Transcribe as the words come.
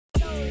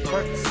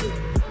Percocet,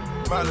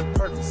 Miley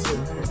Percocet,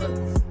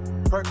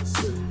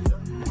 Percocet,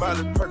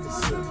 Miley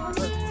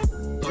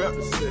Percocet,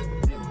 represent,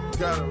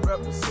 gotta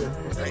represent,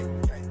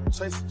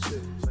 chase a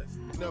chick,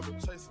 never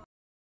chase a.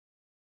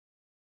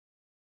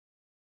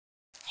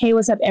 Hey,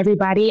 what's up,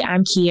 everybody?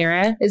 I'm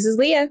Kiera. This is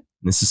Leah.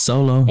 This is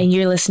Solo. And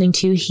you're listening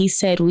to He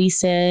Said, We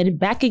Said.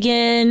 Back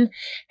again.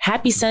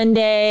 Happy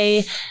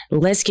Sunday.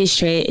 Let's get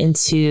straight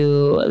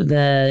into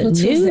the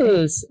news.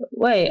 Tuesday.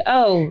 Wait.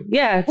 Oh,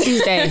 yeah.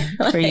 Tuesday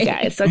for you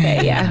guys.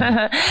 Okay.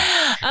 Yeah.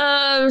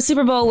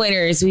 Super Bowl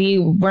winners. We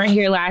weren't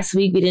here last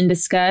week. We didn't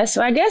discuss.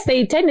 So I guess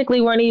they technically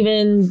weren't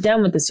even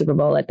done with the Super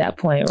Bowl at that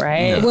point,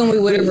 right? No. When we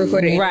would have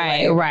recorded.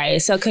 Right.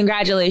 So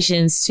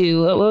congratulations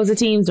to, what was the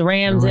teams? The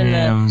Rams.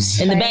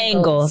 And the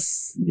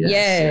Bengals.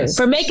 Yes.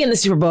 For making the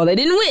Super Bowl. They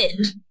didn't win.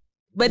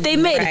 But they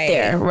made it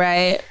there,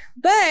 right?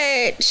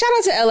 But shout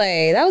out to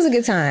LA. That was a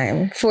good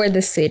time for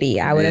the city.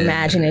 I would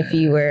imagine if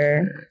you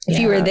were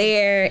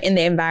there in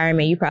the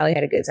environment, you probably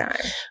had a good time.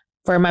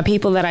 For my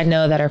people that I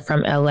know that are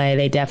from LA,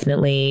 they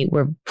definitely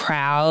were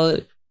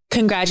proud.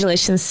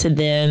 Congratulations to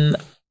them.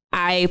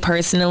 I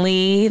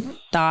personally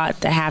thought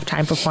the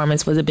halftime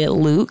performance was a bit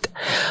Luke,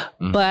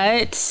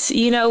 but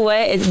you know what?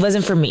 It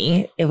wasn't for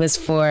me. It was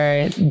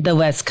for the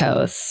West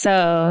Coast. So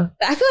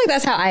I feel like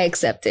that's how I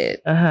accept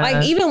it.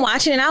 Like even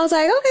watching it, I was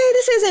like, okay,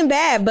 this isn't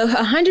bad. But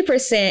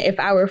 100%, if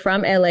I were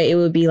from LA, it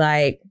would be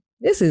like,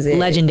 this is it.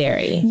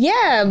 Legendary.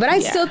 Yeah, but I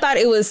still thought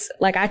it was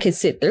like I could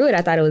sit through it.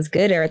 I thought it was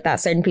good, or I thought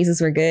certain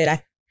pieces were good.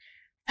 I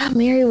thought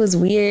Mary was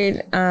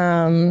weird.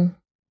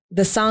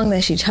 The song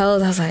that she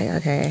chose, I was like,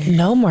 okay.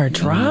 No more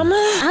drama?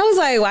 I was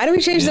like, why do we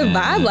change the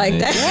vibe like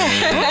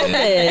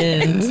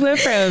that? We went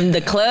from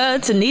the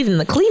club to needing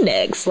the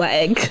Kleenex.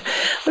 Like,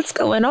 what's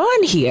going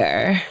on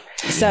here?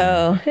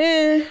 So,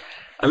 I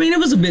mean, it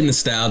was a bit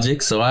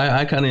nostalgic, so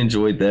I kind of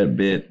enjoyed that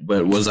bit.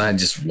 But was I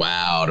just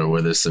wowed, or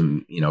were there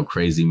some,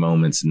 crazy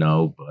moments?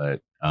 No,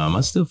 but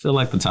I still feel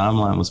like the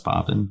timeline was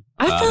popping.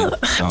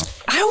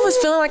 I was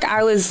feeling like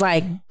I was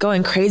like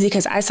going crazy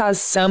because I saw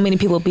so many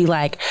people be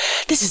like,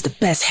 this is the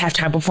best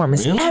halftime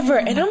performance ever.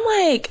 And I'm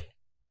like,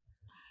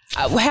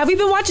 have we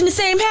been watching the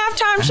same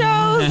halftime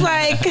shows?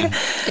 Like,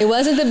 it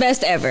wasn't the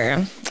best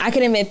ever. I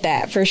can admit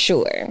that for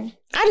sure.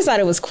 I just thought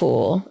it was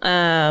cool.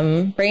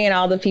 Bringing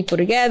all the people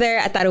together.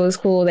 I thought it was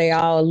cool. They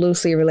all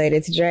loosely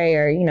related to Dre,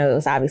 or, it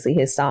was obviously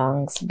his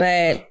songs.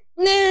 But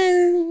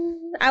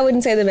I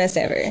wouldn't say the best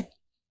ever.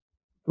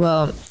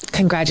 Well,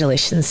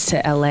 congratulations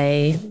to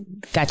LA.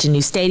 Got your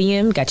new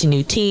stadium, got your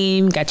new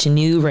team, got your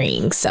new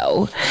ring.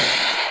 So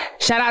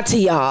shout out to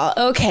y'all.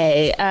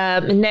 Okay,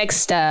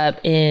 next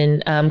up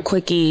in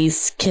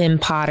quickies, Kim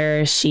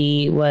Potter.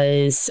 She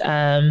was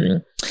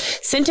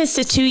sentenced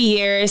to 2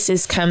 years.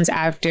 This comes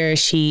after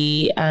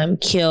she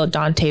killed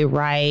Dante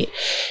Wright.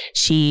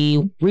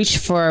 She reached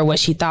for what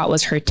she thought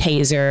was her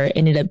taser,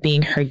 ended up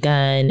being her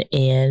gun,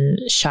 and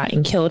shot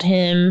and killed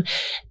him.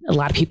 A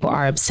lot of people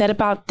are upset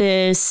about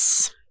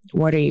this.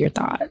 What are your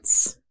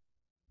thoughts?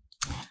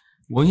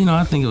 Well,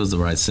 I think it was the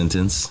right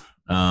sentence.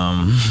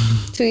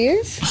 2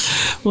 years?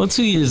 Well,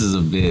 2 years is a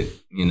bit,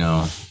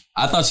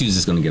 I thought she was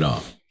just going to get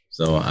off.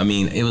 So, I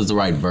mean, it was the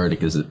right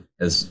verdict as in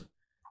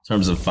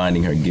terms of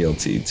finding her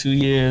guilty. 2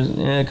 years,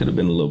 it could have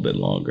been a little bit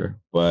longer.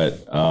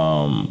 But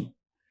I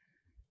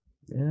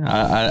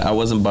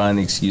wasn't buying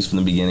the excuse from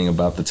the beginning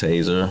about the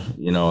taser.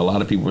 A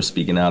lot of people were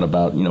speaking out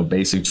about,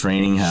 basic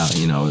training, how,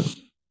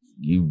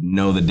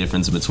 the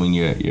difference between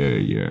your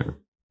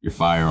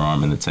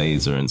firearm and the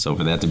taser. And so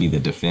for that to be the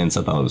defense,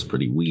 I thought it was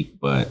pretty weak.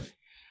 But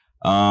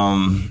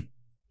 2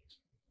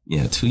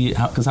 years,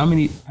 because how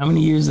many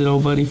years did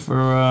old buddy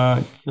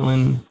for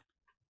killing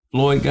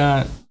Floyd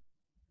got?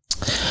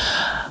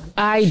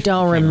 I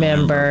don't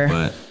remember.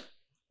 But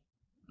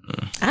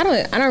I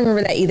don't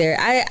remember that either.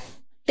 I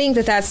think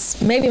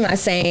that's maybe my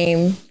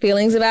same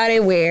feelings about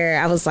it, where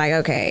I was like,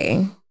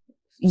 okay,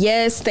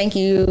 yes, thank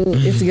you,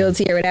 it's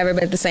guilty or whatever,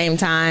 but at the same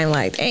time,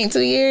 like, dang, 2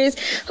 years?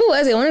 Who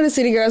was it? One of the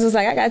city girls was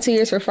like, I got 2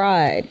 years for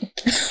fraud.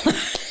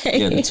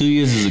 Yeah, the 2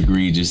 years is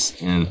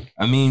egregious. And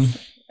I mean,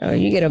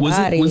 you get a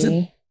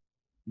body.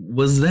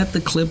 Was that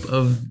the clip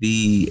of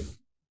the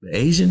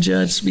Asian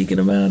judge speaking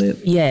about it?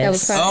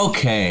 Yes.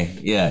 Okay.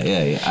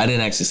 Yeah. I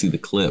didn't actually see the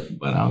clip,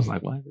 but I was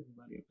like, why is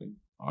everybody up in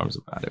arms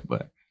about it?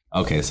 But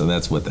okay, so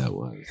that's what that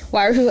was.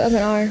 Why were people up in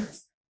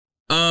arms?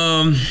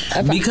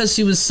 Because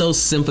she was so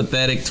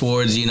sympathetic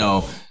towards,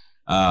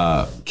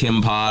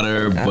 Kim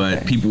Potter,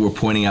 but people were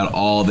pointing out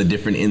all the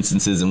different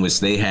instances in which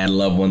they had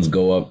loved ones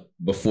go up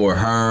before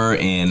her,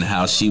 and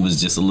how she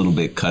was just a little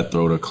bit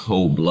cutthroat or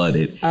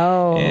cold-blooded.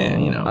 Oh,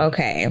 and,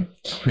 okay.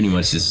 Pretty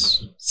much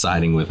just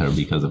siding with her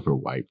because of her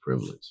white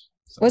privilege.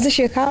 So, wasn't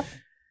she a cop?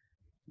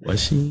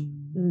 Was she?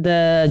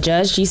 The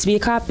judge used to be a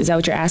cop? Is that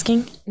what you're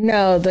asking?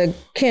 No, the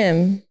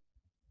Kim.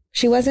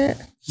 She wasn't?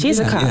 She's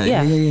a cop.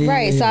 Yeah.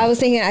 Right. So I was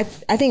thinking, I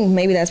think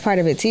maybe that's part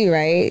of it too,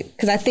 right?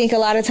 Because I think a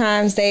lot of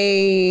times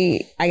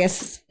I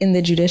guess in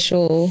the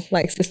judicial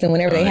like system,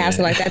 whenever they have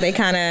something like that, they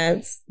kind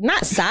of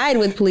not side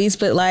with police,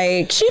 but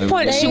like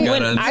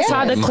I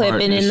saw the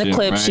clip, and in the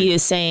clip she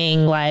is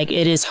saying like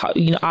it is,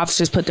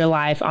 officers put their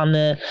life on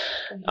the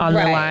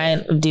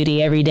line of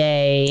duty every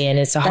day, and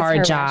it's a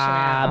hard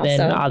job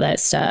and all that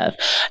stuff.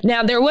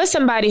 Now there was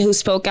somebody who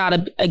spoke out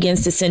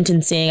against the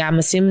sentencing. I'm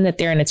assuming that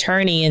they're an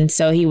attorney, and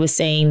so he was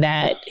saying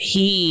that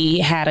he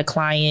had a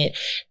client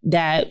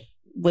that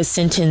was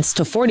sentenced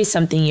to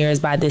 40-something years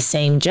by this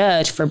same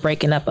judge for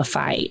breaking up a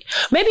fight.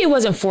 Maybe it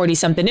wasn't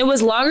 40-something. It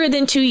was longer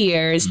than 2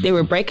 years. They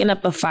were breaking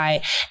up a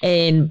fight,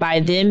 and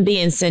by them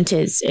being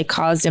sentenced, it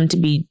caused them to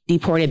be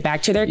deported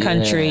back to their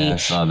country,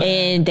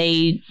 and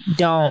they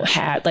don't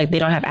have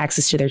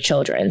access to their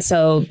children.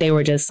 So they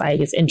were just like,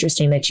 it's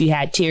interesting that you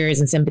had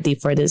tears and sympathy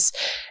for this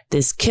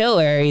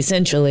killer,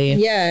 essentially.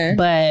 Yeah.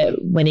 But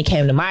when it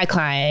came to my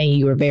client,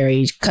 you were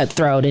very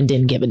cutthroat and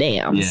didn't give a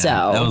damn. Yeah, so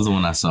that was the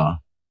one I saw.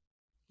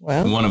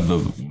 Well, one of the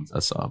ones I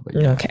saw. But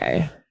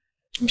okay.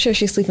 I'm sure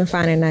she's sleeping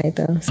fine at night,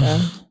 though.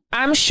 So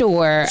I'm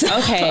sure.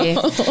 Okay.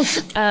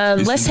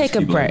 Let's take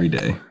a break. Every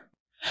day.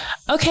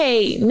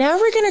 Okay, now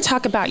we're going to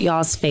talk about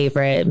y'all's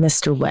favorite,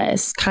 Mr.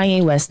 West,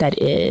 Kanye West, that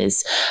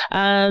is.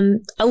 A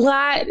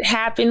lot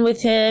happened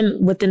with him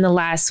within the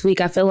last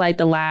week. I feel like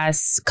the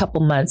last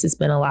couple months it's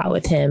been a lot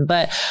with him.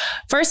 But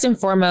first and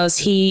foremost,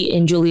 he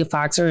and Julia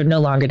Foxx are no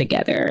longer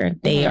together.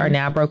 They are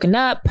now broken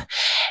up,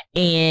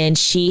 and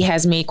she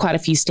has made quite a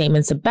few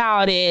statements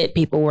about it.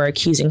 People were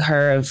accusing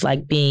her of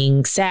like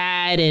being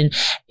sad, and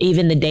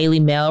even the Daily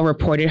Mail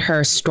reported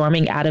her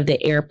storming out of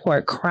the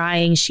airport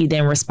crying. She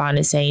then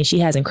responded saying she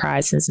hasn't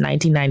cried since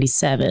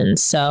 1997.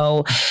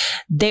 So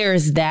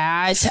there's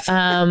that.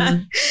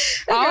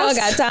 Girl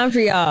got time for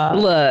y'all.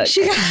 Look,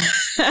 she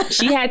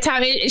had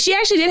time. She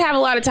actually did have a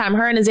lot of time.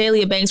 Her and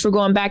Azalea Banks were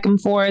going back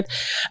and forth.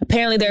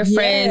 Apparently they're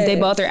friends. They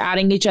both are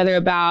outing each other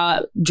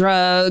about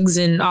drugs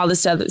and all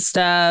this other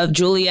stuff.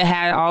 Julia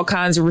had all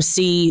kinds of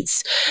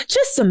receipts.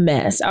 Just a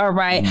mess. All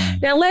right.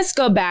 Now let's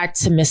go back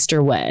to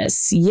Mr.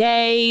 West.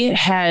 Ye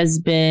has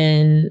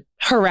been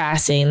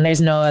harassing, there's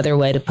no other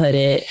way to put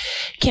it,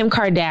 Kim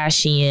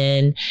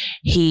Kardashian.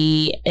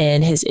 He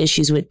and his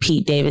issues with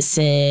Pete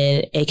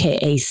Davidson,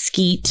 aka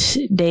Skeet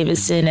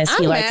Davidson, as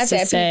he likes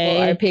to say.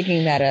 People are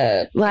picking that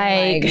up,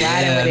 like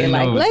riding with it,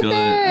 like let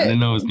that. I didn't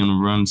know it was gonna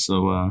run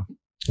so.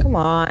 Come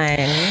on,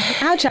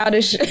 how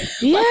childish.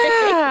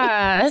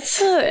 Yeah,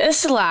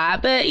 it's a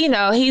lot, but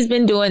he's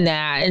been doing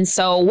that. And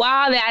so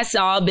while that's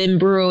all been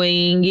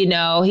brewing,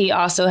 he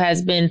also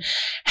has been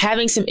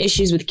having some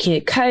issues with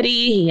Kid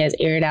Cudi. He has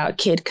aired out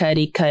Kid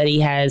Cudi.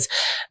 Cudi has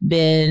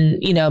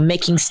been,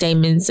 making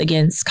statements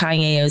against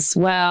Kanye as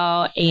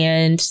well.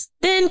 And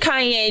then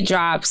Kanye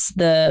drops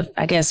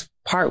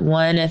part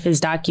 1 of his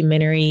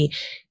documentary,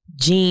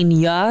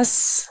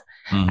 Genius.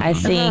 I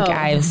think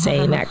I'm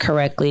saying that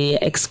correctly,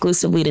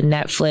 exclusively to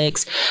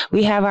Netflix.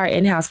 We have our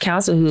in-house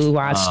counsel who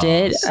watched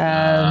it.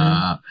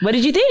 What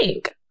did you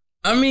think?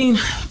 I mean,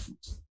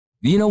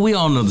 we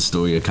all know the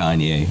story of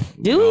Kanye.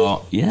 Do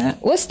we? Yeah.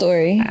 What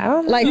story? I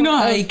don't like.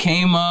 How he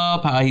came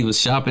up, how he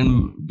was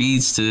shopping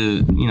beats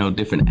to,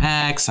 different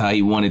acts, how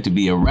he wanted to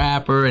be a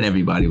rapper, and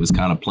everybody was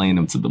kind of playing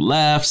him to the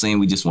left, saying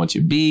we just want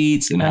your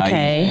beats, and how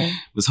he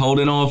was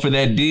holding on for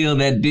that deal,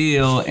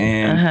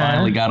 and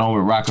finally got on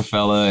with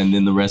Rockefeller, and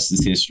then the rest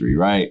is history,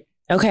 right?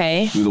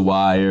 Okay. Through The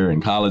Wire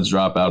and College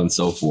Dropout and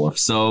so forth.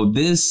 So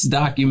this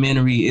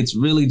documentary, it's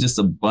really just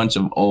a bunch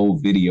of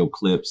old video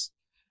clips.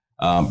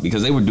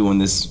 Because they were doing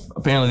this,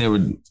 apparently they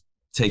were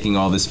taking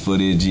all this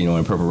footage,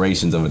 in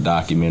preparations of a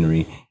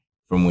documentary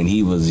from when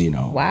he was,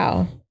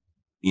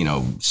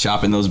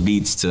 shopping those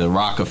beats to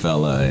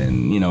Rockefeller.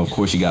 And, of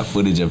course, you got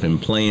footage of him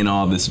playing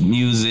all this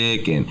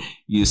music, and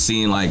you're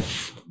seeing like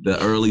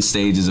the early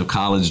stages of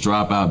College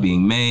Dropout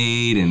being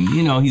made. And,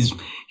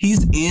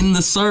 he's in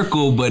the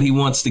circle, but he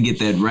wants to get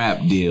that rap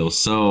deal.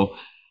 So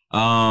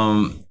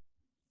I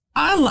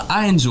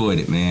enjoyed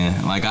it,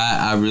 man. Like,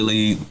 I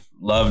really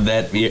loved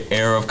that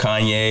era of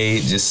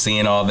Kanye, just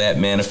seeing all that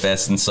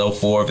manifest and so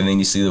forth. And then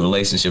you see the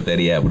relationship that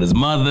he had with his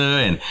mother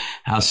and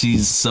how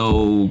she's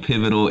so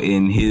pivotal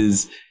in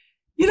his,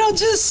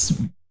 just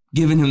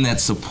giving him that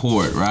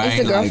support, right?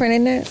 Is the girlfriend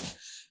in there?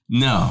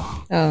 No.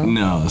 Oh.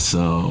 No.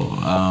 So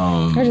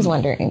I was just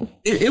wondering.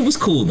 It was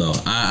cool though.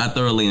 I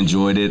thoroughly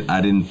enjoyed it. I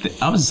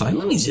was just like,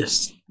 let me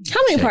just. How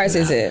many parts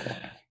is it?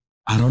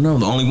 I don't know.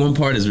 The only one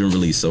part has been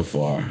released so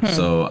far.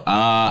 So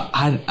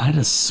I'd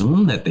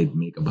assume that they'd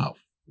make about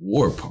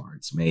 4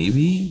 parts,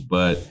 maybe,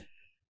 but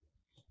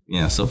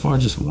yeah, so far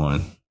just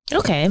 1.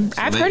 Okay,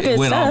 so I've heard good stuff. It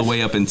went all the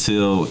way up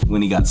until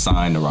when he got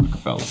signed to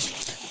Rockefeller.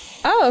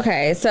 Oh,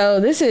 okay. So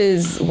this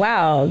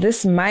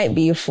might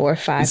be 4 or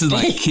 5. This is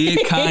like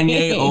Kid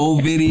Kanye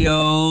old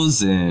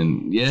videos,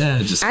 and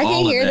just I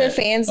can hear the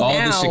fans all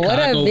now. What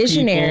a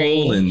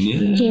visionary! And,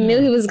 he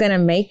knew he was gonna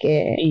make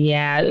it.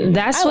 Yeah,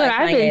 that's what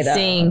I've been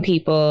seeing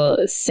people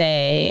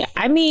say.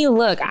 I mean,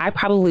 look, I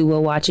probably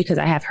will watch it because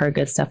I have heard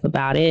good stuff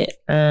about it.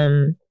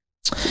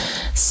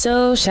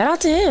 So shout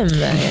out to him.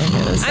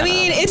 I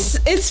mean,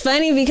 it's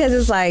funny because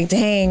it's like,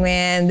 dang,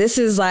 man, this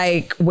is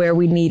like where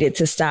we needed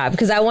to stop.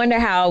 Because I wonder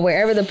how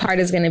wherever the part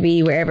is going to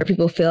be, wherever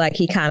people feel like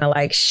he kind of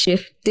like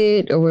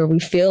shifted, or where we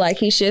feel like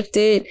he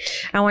shifted,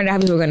 I wonder how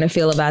people are going to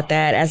feel about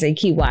that as they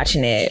keep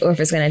watching it, or if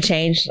it's going to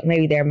change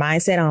maybe their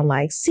mindset on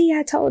like, see,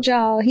 I told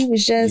y'all he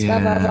was just blah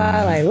blah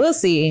blah. Like, we'll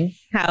see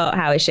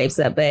how it shapes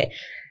up, but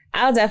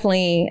I'll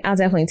definitely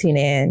tune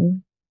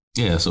in.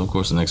 Yeah, so of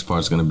course the next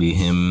part's going to be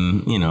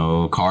him,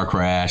 car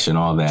crash and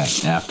all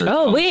that after.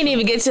 Oh, we didn't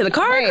even get to the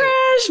car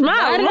crash?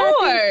 My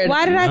Lord.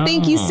 Why did I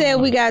think you said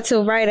we got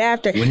to right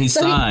after? When he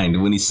signed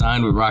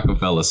with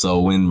Rockefeller. So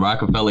when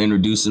Rockefeller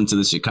introduced him to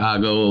the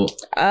Chicago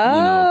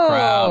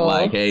crowd,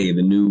 like, hey,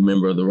 the new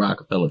member of the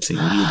Rockefeller team.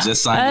 He had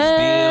just signed his deal.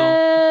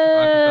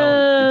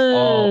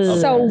 Rockefeller.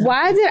 So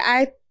why did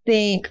I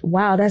think,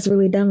 wow, that's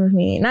really dumb of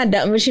me? Not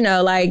dumb, but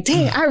like,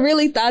 dang, I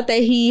really thought that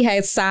he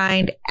had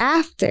signed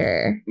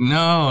after.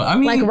 No, I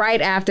mean, like right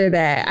after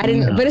that. I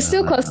didn't, but it's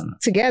still close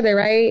together,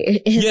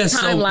 right? His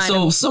timeline.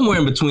 So somewhere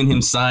in between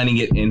him signing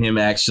it and him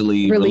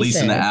actually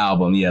releasing the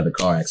album, the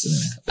car accident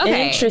happened.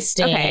 Okay.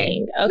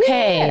 Interesting.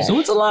 Okay. Yeah. So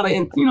it's a lot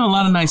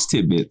of nice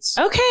tidbits.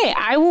 Okay,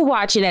 I will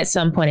watch it at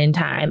some point in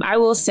time. I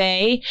will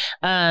say,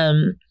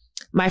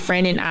 my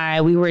friend and I,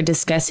 we were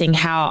discussing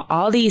how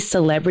all these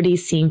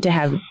celebrities seem to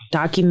have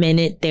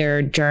documented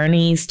their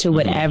journeys to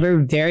whatever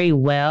very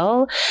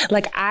well.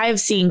 Like, I've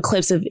seen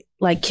clips of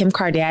like Kim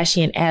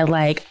Kardashian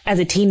like as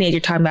a teenager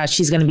talking about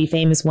she's going to be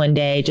famous one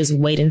day. Just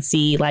wait and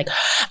see. Like,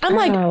 I'm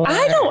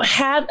I don't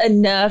have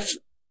enough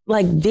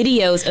like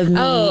videos of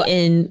me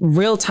in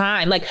real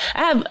time. Like,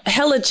 I have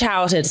hella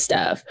childhood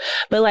stuff,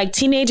 but like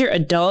teenager,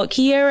 adult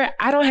Kiera,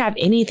 I don't have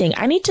anything.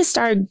 I need to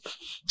start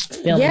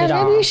filming it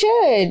all. Maybe you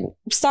should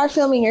start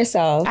filming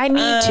yourself. I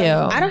need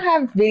to. I don't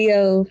have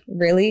video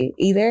really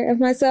either of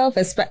myself.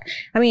 I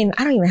mean,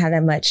 I don't even have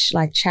that much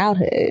like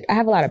childhood. I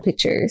have a lot of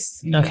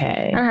pictures.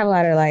 Okay. I don't have a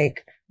lot of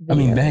like videos. I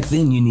mean, back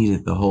then you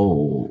needed the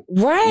whole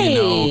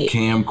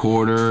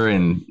camcorder,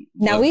 and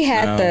now we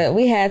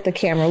had the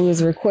camera. We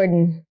was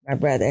recording my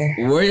brother.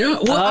 Were you?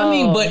 Well, I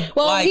mean, but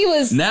like, he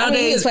was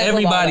nowadays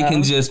everybody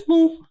can just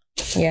boop.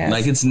 Yeah.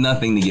 Like, it's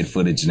nothing to get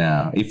footage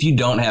now. If you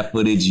don't have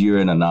footage, you're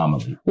an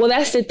anomaly. Well,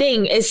 that's the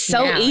thing. It's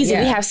so easy.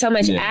 We have so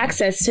much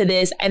access to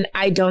this, and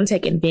I don't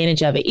take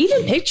advantage of it.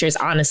 Even pictures,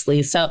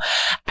 honestly. So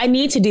I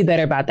need to do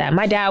better about that.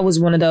 My dad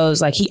was one of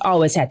those, like, he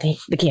always had the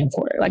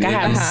camcorder. Like, I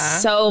have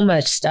so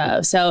much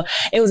stuff. So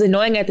it was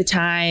annoying at the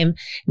time.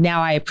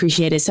 Now I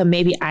appreciate it. So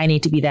maybe I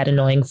need to be that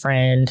annoying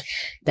friend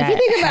that if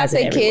you think about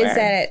the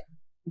everywhere.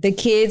 The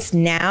kids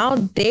now,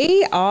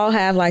 they all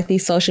have like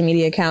these social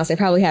media accounts they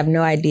probably have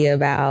no idea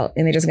about,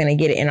 and they're just going to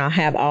get it and I'll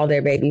have all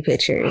their baby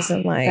pictures.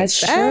 I'm like, that's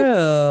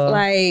true.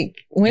 Like,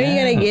 when are you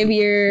going to give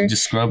your...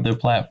 Just scrub their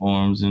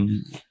platforms and...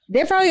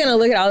 They're probably going to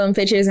look at all them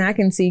pictures, and I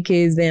can see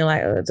kids being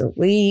like, oh,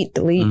 delete.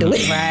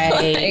 Right.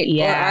 Like,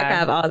 yeah. Or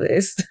archive all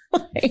this.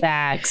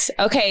 Facts.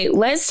 Okay,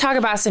 let's talk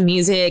about some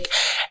music.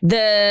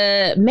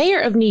 The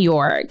mayor of New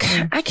York,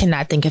 I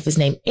cannot think of his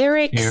name.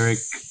 Eric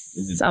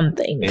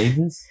something.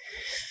 Davis?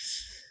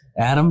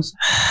 Adams?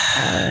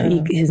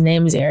 His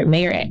name is Eric,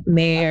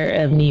 mayor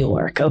of New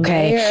York.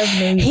 Okay. Mayor of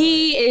New York.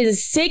 He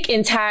is sick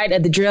and tired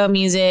of the drill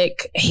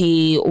music.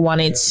 He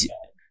wanted to...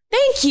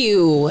 Thank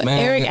you, Man,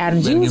 Eric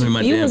Adams. You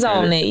was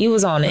on it. You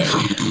was on it.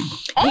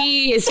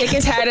 He is sick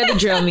and tired of the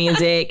drill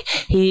music.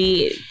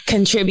 He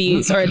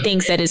contributes or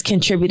thinks that is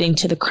contributing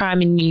to the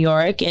crime in New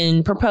York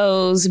and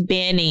proposed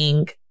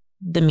banning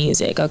the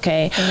music.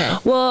 Okay.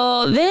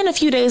 Well, then a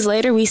few days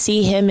later, we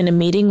see him in a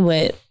meeting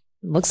with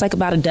looks like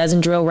about a dozen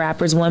drill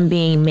rappers, one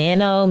being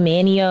Manio,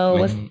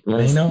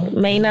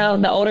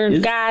 the older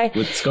guy.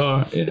 With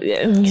Scar.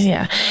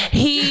 Yeah.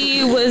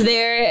 He was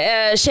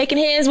there shaking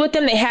hands with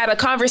them. They had a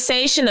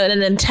conversation,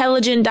 an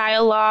intelligent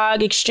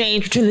dialogue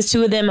exchange between the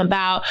two of them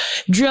about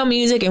drill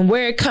music and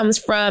where it comes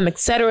from,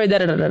 etc.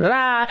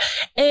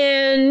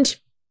 And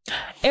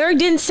Eric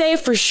didn't say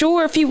for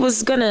sure if he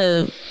was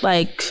gonna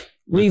like...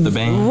 the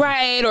ban.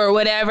 Right, or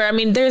whatever. I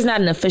mean, there's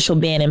not an official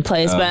ban in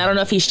place, but I don't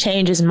know if he's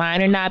changed his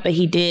mind or not, but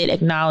he did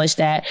acknowledge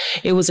that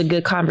it was a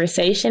good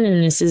conversation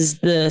and this is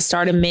the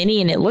start of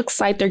many, and it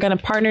looks like they're going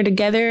to partner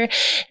together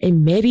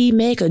and maybe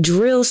make a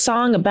drill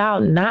song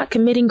about not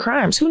committing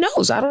crimes. Who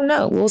knows? I don't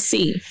know. We'll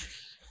see.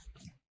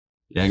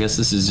 Yeah, I guess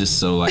this is just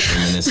so like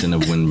reminiscent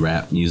of when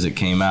rap music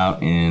came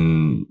out,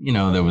 and,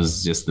 there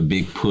was just the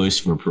big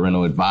push for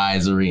parental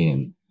advisory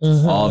and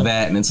all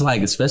that. And it's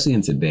like, especially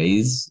in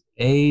today's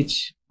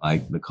age,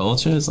 like the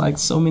culture is like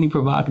so many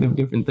provocative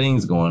different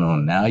things going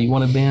on. Now you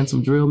want to ban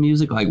some drill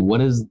music? Like,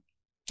 what is...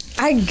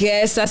 I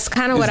guess that's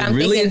kind of what I'm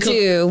thinking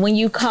too. When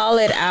you call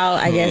it out,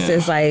 I guess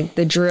it's like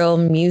the drill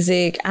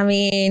music. I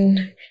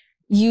mean,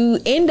 you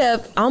end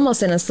up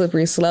almost in a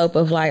slippery slope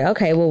of like,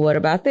 okay, well, what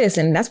about this?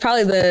 And that's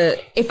probably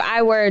if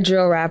I were a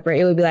drill rapper,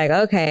 it would be like,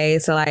 okay,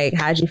 so like,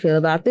 how'd you feel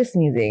about this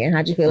music? And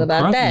how'd you feel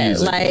about that?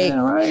 Music. Like,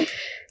 right.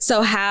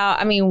 So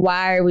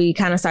why are we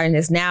kind of starting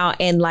this now?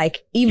 And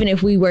like, even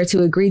if we were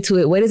to agree to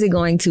it, what is it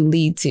going to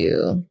lead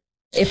to?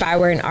 if I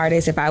were an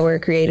artist, if I were a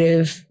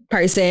creative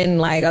person,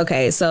 like,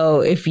 okay,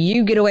 so if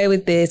you get away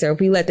with this, or if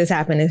we let this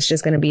happen, it's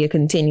just going to be a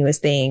continuous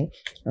thing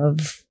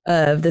of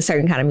the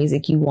certain kind of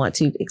music you want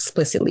to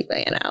explicitly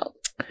ban out.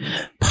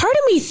 Part of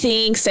me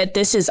thinks that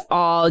this is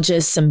all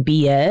just some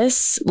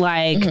BS.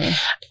 Like,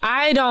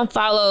 I don't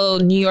follow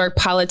New York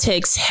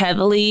politics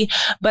heavily,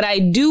 but I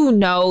do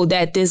know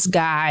that this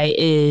guy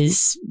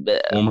is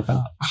former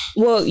cop.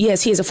 Well,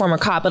 yes, he is a former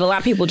cop, but a lot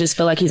of people just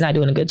feel like he's not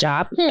doing a good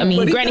job. I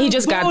mean, granted, he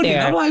just got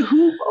there. I'm like,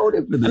 who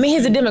voted for this? I mean,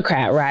 he's a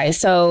Democrat, right?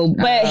 So,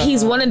 but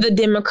he's one of the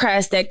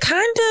Democrats that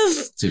kind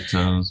of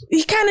tiptoes.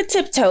 He kind of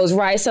tiptoes,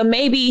 right? So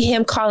maybe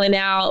him calling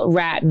out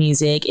rap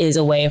music is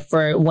a way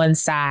for one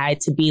side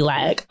to be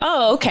like,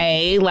 oh,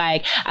 okay,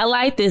 like, I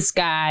like this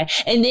guy.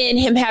 And then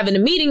him having a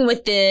meeting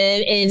with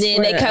them, and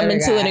then they come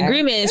into an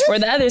agreement is for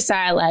the other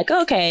side, like,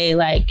 okay,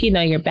 like, you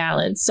know, you're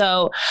balanced.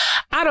 So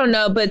I don't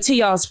know. But to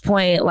y'all's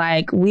point,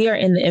 like, we are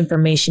in the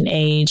information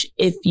age.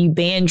 If you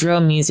ban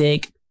drill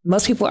music,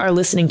 most people are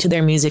listening to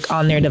their music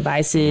on their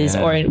devices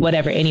or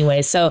whatever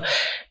anyway. So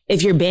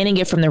if you're banning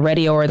it from the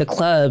radio or the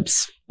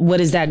clubs, what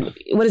is that going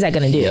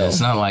to do? Yeah, it's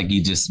not like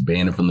you just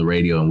ban it from the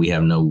radio and we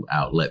have no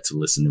outlet to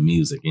listen to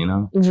music, you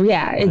know?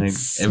 Yeah,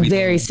 it's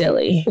very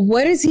silly.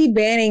 What is he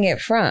banning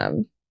it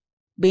from?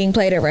 Being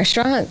played at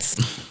restaurants?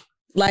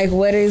 Like,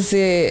 what is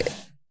it?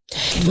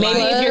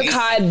 Maybe if you're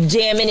caught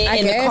jamming it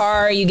in the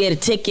car, you get a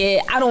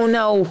ticket. I don't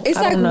know. It's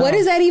like, what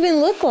does that even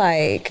look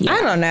like? Yeah.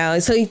 I don't know.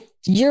 So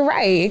you're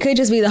right. It could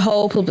just be the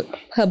whole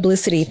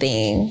publicity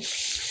thing.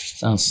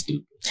 Sounds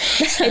stupid.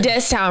 It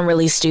does sound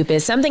really stupid.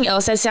 Something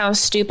else that sounds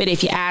stupid,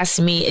 if you ask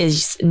me,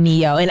 is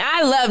Neyo. And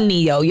I love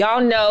Neyo.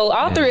 Y'all know,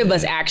 all three of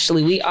us,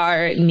 actually, we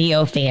are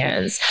Neyo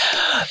fans.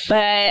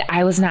 But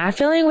I was not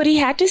feeling what he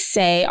had to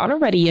say on a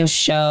radio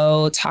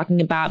show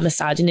talking about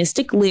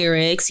misogynistic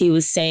lyrics. He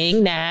was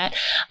saying that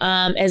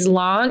as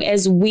long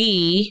as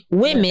we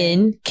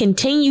women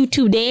continue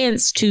to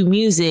dance to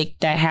music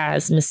that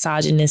has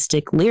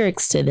misogynistic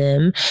lyrics to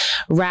them,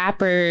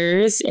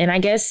 rappers and I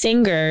guess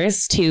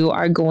singers too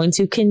are going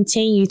to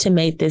continue to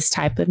make this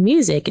type of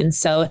music. And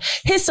so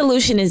his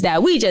solution is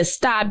that we just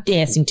stop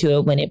dancing to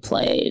it when it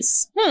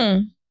plays.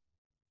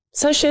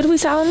 So should we,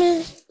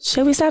 Solomon?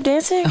 Should we stop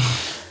dancing?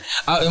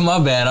 My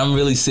bad. I'm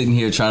really sitting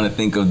here trying to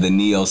think of the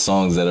Neyo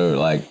songs that are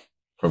like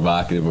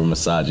provocative or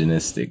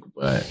misogynistic,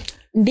 but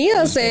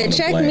Neyo said,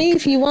 check me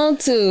if you want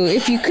to,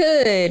 if you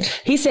could.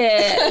 He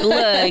said,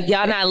 look,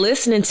 y'all not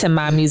listening to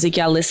my music.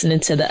 Y'all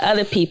listening to the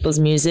other people's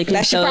music.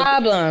 That's your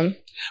problem.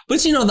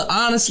 But you know,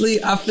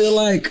 honestly, I feel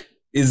like,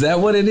 is that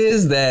what it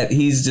is? That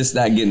he's just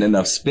not getting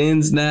enough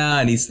spins now,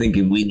 and he's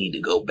thinking we need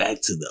to go back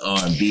to the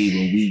R&B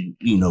when we,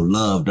 you know,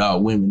 loved our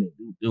women.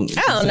 I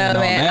don't know,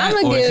 man.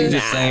 I'm gonna give.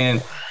 Just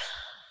saying,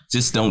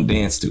 just don't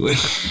dance to it.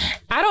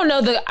 I don't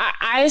know.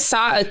 I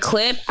saw a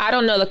clip. I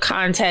don't know the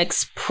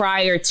context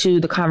prior to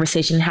the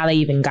conversation, how they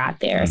even got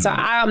there. So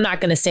I'm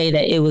not going to say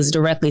that it was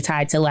directly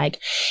tied to like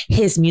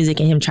his music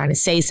and him trying to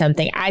say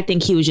something. I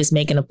think he was just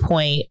making a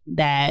point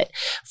that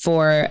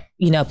for,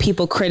 you know,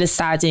 people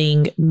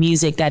criticizing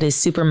music that is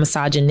super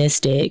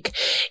misogynistic,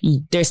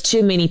 there's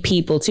too many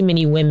people, too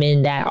many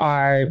women that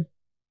are,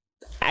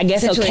 I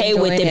guess, okay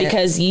with it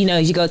because, you know,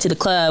 you go to the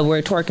club,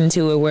 we're twerking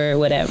to it, we're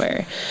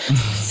whatever.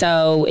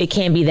 So it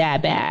can't be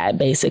that bad,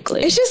 basically.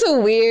 It's just a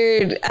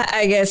weird,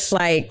 I guess,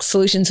 like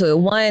solution to it.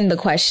 One, the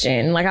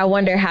question, like, I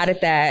wonder how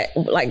did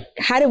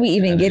we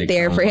even get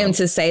there for him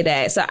to say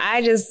that? So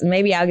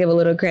maybe I'll give a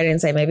little credit and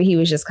say maybe he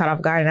was just caught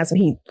off guard. And that's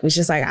when he was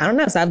just like, I don't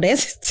know, stop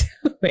dancing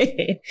to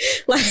it.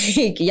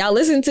 Like, y'all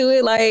listen to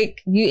it,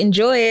 like you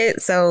enjoy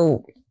it.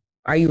 So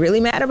are you really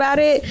mad about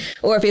it?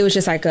 Or if it was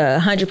just like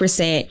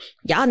 100%,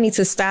 y'all need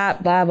to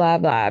stop, blah, blah,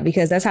 blah,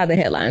 because that's how the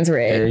headlines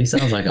read. Yeah, he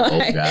sounds like an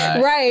old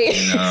guy. Right.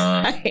 You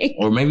know? Right.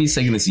 Or maybe he's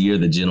taking this year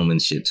the gentleman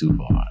shit too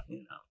far. You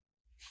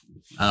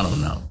know, I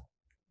don't know.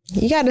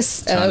 You got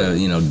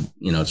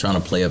to, trying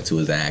to play up to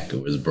his act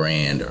or his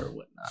brand or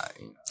whatnot.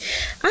 You know?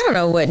 I don't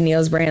know what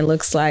Neil's brand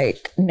looks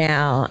like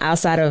now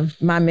outside of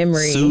my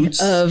memory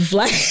Suits, of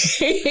like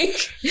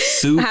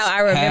Suits, how I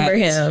remember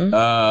him.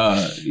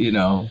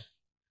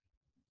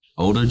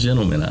 Older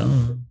gentleman, I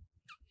don't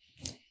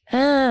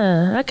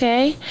know.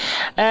 Okay.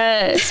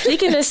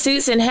 Speaking of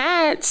suits and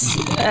hats,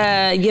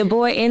 your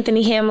boy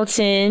Anthony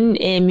Hamilton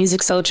in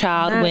Musiq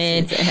Soulchild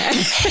went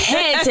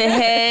head to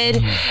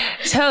head,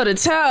 toe to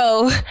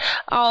toe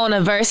on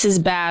a versus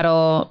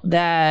battle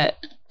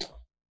that,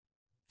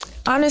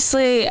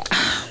 honestly,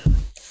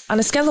 on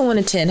a scale of 1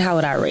 to 10, how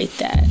would I rate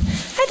that?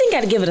 I think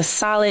I'd give it a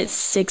solid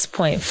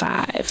 6.5.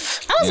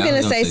 I was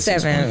going to say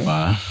 7.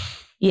 6.5.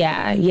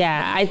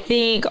 Yeah. I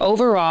think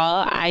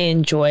overall, I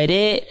enjoyed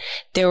it.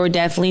 There were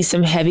definitely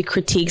some heavy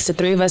critiques. The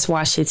three of us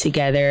watched it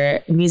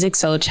together. Musiq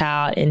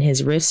Soulchild and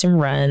his riffs and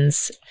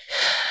runs.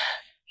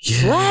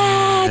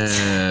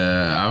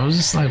 Yeah. I was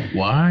just like,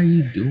 why are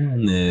you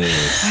doing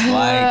this?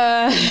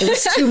 Like, it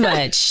was too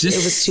much. It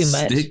was too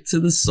much. Stick to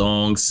the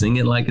song, sing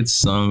it like it's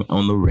sung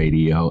on the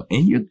radio,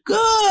 and you're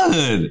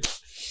good.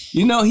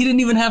 You know, he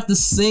didn't even have to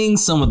sing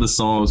some of the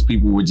songs.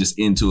 People were just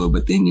into it.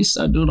 But then you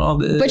start doing all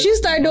this. But you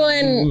start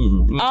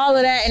doing all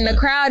of that and the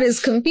crowd is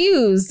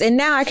confused. And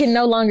now I can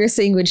no longer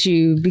sing with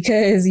you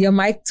because your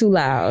mic too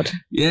loud.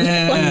 Yeah.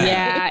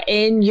 Yeah,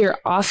 and you're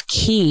off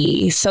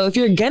key. So if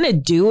you're going to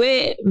do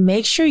it,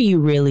 make sure you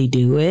really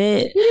do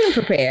it. You didn't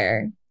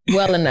prepare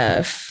well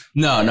enough.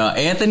 No.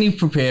 Anthony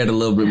prepared a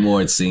little bit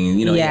more, it seemed.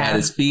 You know, he had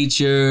his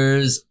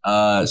features.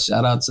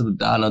 Shout out to the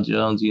Donald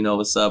Jones. You know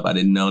what's up. I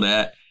didn't know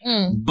that.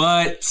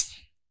 But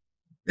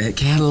that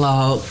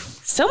catalog.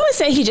 Someone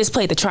said he just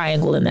played the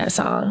triangle in that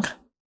song.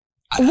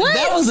 What?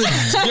 That was a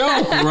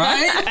joke,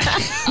 right?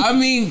 I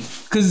mean,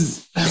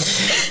 because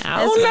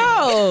I don't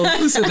know.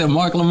 Who said that?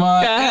 Mark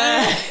Lamont?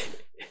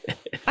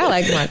 I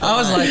like Mark. I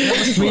was like, that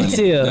was funny. Me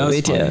too. That was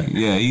Me funny. too.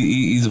 Yeah,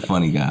 he's a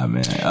funny guy,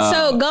 man.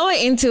 So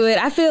going into it,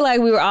 I feel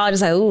like we were all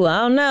just like, ooh,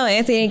 I don't know.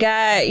 Anthony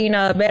got,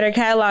 a better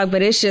catalog,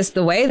 but it's just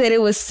the way that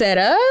it was set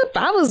up.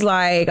 I was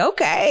like,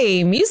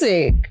 okay,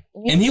 Musiq.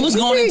 And he was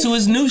going into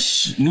his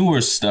newer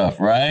stuff,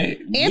 right?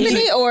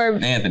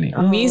 Anthony.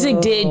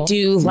 Musiq did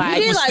do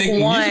like Musiq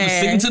was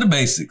sticking to the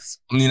basics.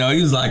 You know,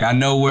 he was like, I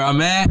know where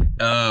I'm at.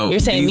 You're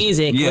saying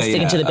Musiq was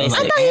sticking to the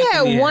basics. I thought he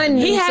had one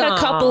new He had song.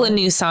 a couple of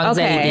new songs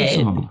that he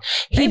did.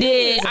 He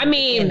did. I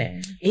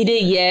mean, he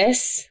did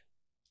Yes,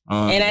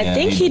 and I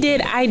think he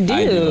did I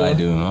Do. I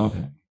do.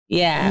 Okay.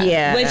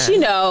 Yeah. But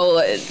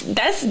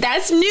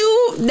that's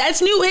new.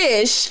 That's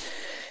new-ish.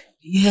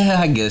 Yeah,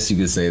 I guess you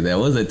could say that.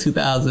 Was it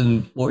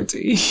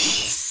 2014?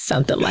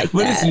 Something like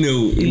but that. But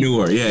it's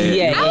newer.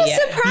 Yeah. I was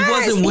surprised. He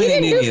wasn't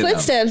winning didn't do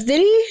Footsteps, did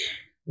he?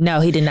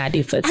 No, he did not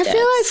do Footsteps. I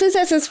feel like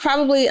Footsteps is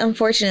probably,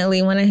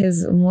 unfortunately, one of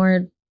his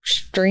more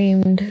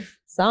streamed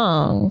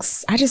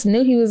songs. I just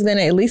knew he was going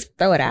to at least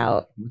throw it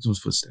out. Which one's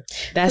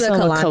Footsteps? That's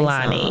on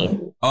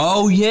Kalani.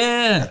 Oh,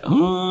 yeah.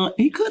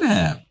 He could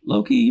have.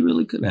 Low-key, he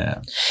really could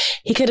have.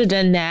 He could have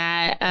done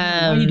that.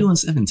 Why are you doing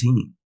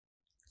 17?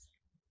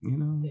 You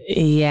know?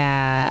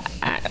 Yeah.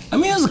 I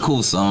mean, it was a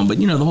cool song, but,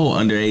 the whole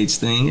underage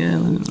thing,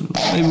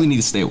 maybe we need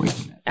to stay away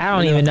from that. I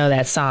don't even know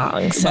that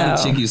song. So. About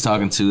a chick he was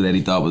talking to that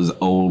he thought was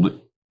old,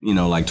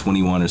 like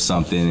 21 or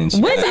something. And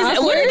when did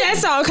that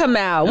song come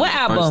out? What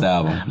album? First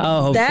album.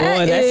 Oh, boy,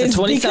 that's a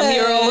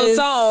 20-something-year-old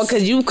song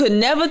because you could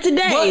never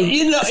today.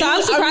 Well, so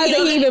I'm surprised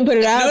that he even put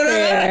it out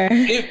there.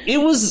 It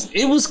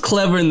was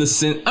clever in the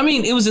sense. I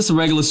mean, it was just a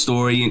regular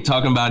story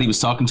talking about he was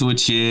talking to a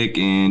chick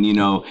and,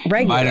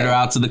 invited her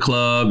out to the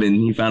club and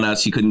he found out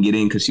she couldn't get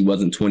in because she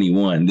wasn't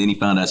 21. Then he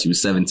found out she was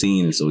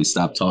 17 and so he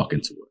stopped talking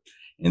to her.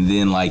 And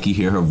then, you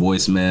hear her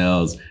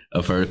voicemails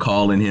of her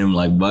calling him,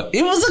 but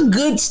it was a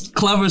good,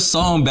 clever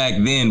song back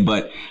then.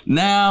 But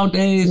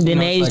nowadays,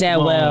 didn't age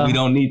that well. We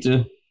don't need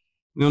to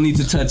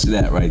touch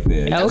that right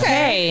there.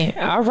 Okay,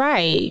 all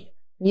right,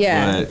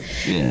 yeah.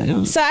 But,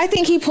 yeah. So I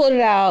think he pulled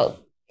it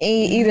out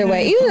either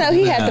way, even though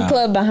he had the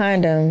club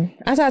behind him.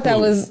 I thought that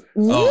was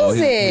Musiq. Oh,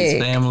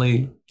 his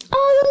family.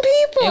 All them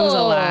people. It was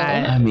a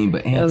lot. I mean,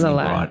 but Anthony was a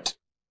lot. brought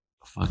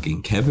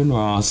fucking Kevin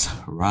Ross,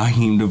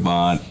 Raheem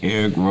Devon,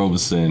 Eric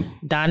Roberson,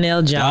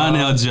 Donnell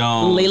Jones,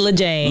 Leela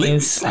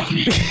James.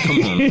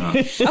 Come on now.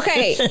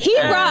 Okay, he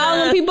brought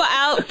all the people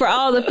out for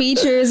all the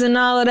features and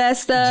all of that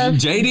stuff.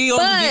 JD,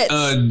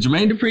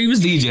 Jermaine Dupri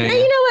was DJ. Now, you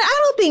know what? I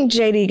don't think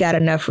JD got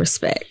enough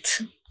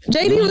respect.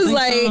 JD was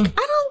like, I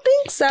don't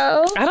think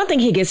so. I don't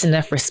think he gets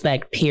enough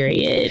respect,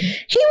 period.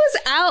 He was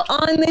out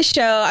on the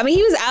show. I mean,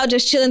 he was out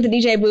just chilling at the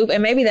DJ booth.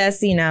 And maybe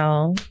that's,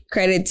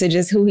 credit to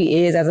just who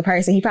he is as a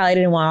person. He probably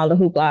didn't want all the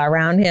hoopla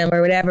around him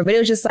or whatever. But it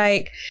was just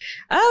like,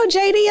 oh,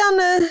 JD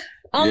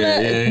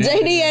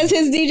JD as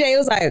his DJ. It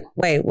was like,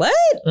 wait, what?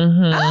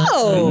 Mm-hmm.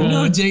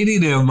 Oh.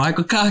 JD there.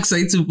 Michael Cox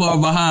ain't too far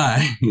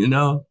behind,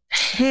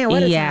 Man,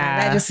 what a time.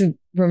 That just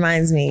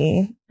reminds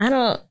me.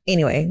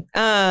 Anyway.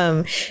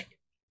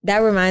 That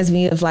reminds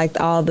me of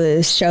all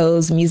the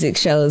shows, music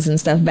shows and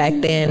stuff back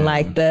then,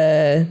 like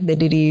the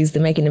duties, the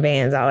making the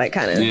bands, all that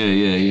kind of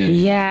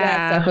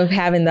that stuff of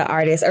having the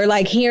artists or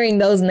hearing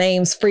those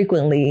names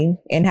frequently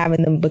and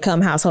having them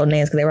become household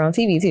names because they were on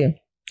TV too.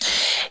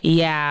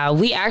 Yeah,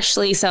 we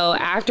actually, so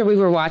after we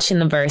were watching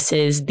the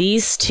verses,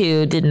 these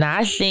two did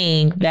not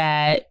think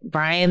that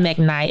Brian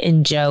McKnight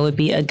and Joe would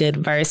be a good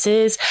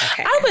verses.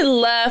 Okay. I would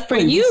love for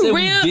you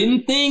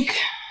didn't think?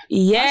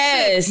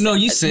 Yes.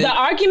 You said the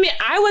argument.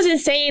 I wasn't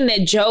saying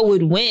that Joe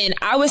would win.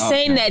 I was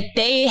saying that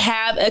they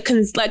have a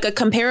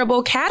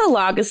comparable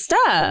catalog of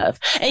stuff,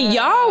 and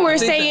y'all were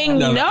saying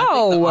no.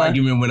 I think the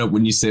argument went up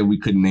when you said we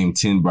couldn't name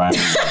 10 Brian.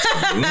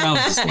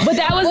 But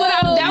that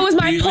was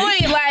my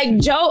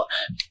point. Joe.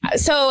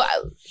 So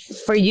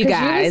for you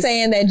guys, you were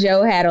saying that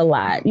Joe had a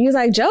lot. You was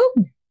like Joe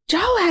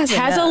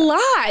has a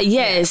lot.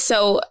 Yes.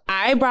 So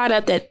I brought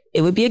up that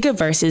it would be a good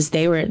versus.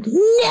 They were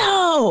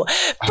no.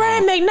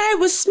 Brian McKnight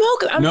was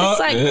smoking. I'm just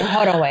like,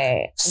 hold on,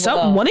 wait.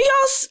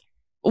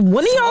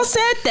 One of y'all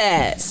said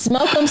that.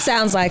 Smoke 'em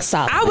sounds like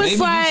solid. I was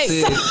Maybe like,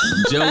 you said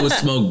Joe would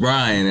smoke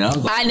Brian. And I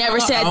was like, I never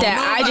said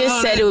that. I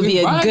just said it would be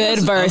a good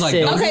versus.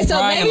 Okay,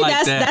 so maybe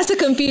that's the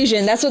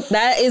confusion.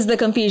 That is the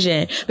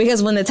confusion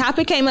because when the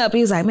topic came up,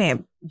 he was like,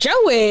 man, Joe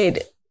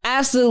would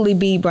absolutely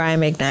beat Brian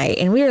McKnight.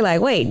 And we were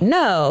like, wait,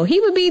 no, he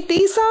would beat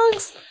these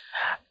songs?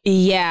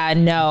 Yeah,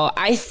 no,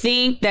 I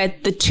think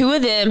that the two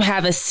of them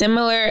have a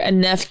similar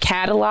enough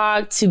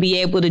catalog to be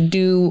able to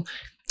do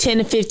 10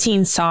 to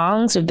 15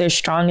 songs of their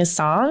strongest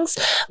songs.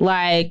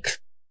 Like,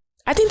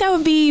 I think that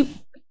would be,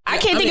 I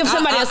can't think of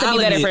somebody else to be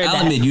better for that.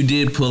 I'll admit, you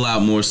did pull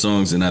out more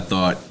songs than I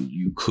thought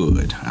you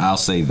could. I'll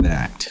say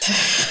that.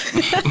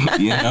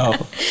 You know?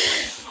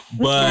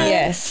 But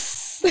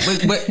yes.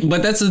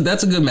 But that's a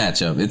good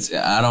matchup.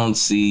 I don't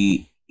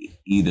see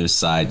either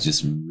side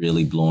just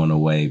really blowing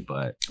away,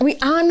 but we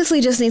honestly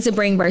just need to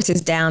bring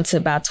verses down to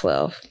about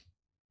 12.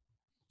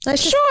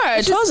 Sure,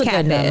 12's a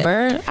good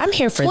number. I'm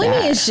here for 20 that.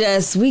 20 is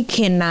just, we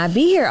cannot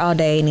be here all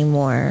day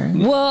anymore.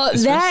 Well,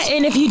 that,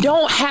 and if you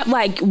don't have,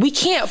 like, we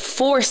can't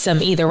force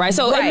them either, right?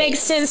 So it makes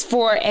sense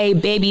for a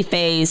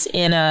Babyface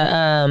in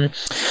a,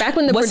 back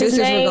when the producers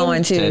were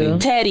going to.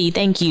 Teddy,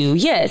 thank you.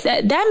 Yes,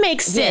 that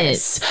makes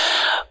sense.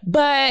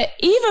 But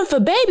even for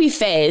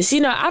Babyface,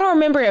 you know, I don't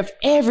remember if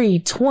every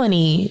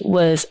 20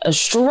 was a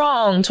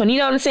strong 20. You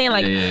know what I'm saying?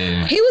 Like,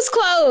 he was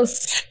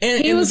close.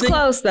 He was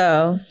close,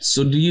 though.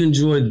 So do you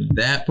enjoy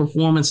that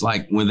performance,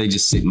 like when they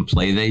just sit and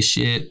play they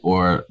shit,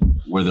 or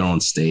where they're on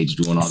stage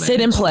doing all that?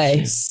 Sit and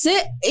play.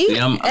 Sit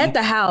at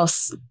the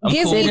house.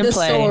 Give cool. me the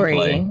story.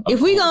 Play. If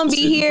we gonna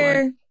be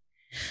here,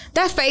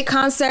 that fake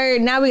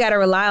concert, now we gotta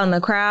rely on the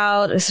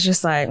crowd. It's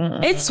just like,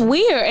 it's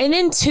weird. And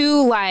then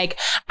too, like,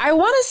 I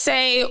want to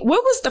say,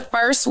 what was the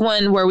first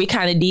one where we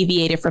kind of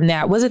deviated from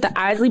that? Was it the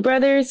Isley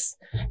Brothers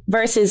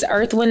versus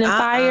Earth, Wind, and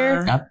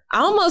Fire?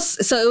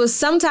 So it was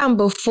sometime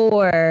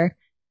before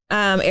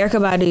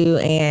Erykah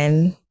Badu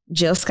and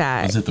Jill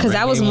Scott, because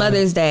that was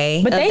Mother's Day.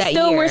 But they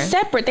still were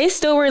separate. They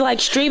still were like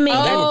streaming.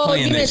 Oh,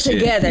 you meant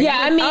together. Yeah,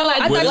 I mean,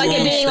 I thought like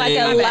it being like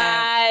a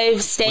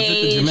live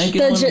stage.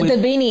 The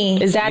Beanie.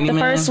 Is that the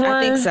first one?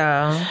 I think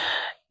so.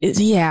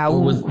 Yeah. I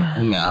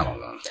don't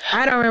know.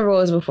 I don't remember what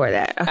was before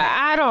that. Okay.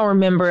 I don't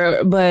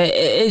remember, but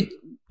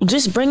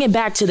just bring it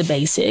back to the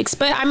basics.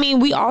 But I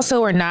mean, we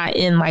also are not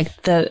in like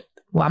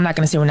well, I'm not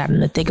going to say we're not in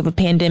the thick of a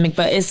pandemic,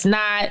 but it's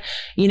not,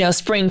 you know,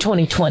 spring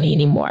 2020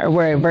 anymore,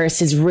 where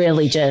Versus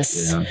really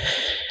just blossomed.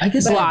 I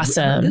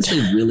guess they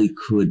really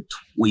could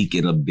tweak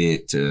it a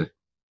bit to,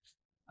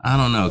 I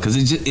don't know,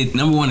 because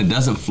number one, it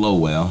doesn't flow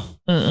well.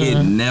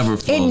 It never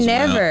flows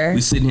well.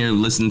 We sitting here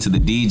listening to the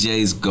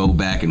DJs go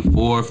back and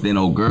forth. Then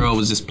old girl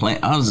was just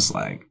playing. I was just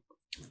like,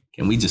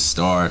 can we just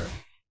start?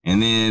 And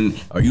then,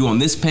 are you on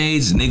this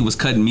page? The nigga was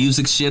cutting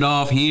music shit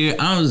off here.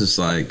 I was just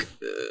like,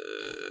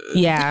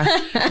 yeah.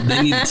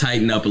 They need to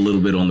tighten up a little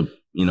bit on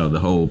the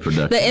whole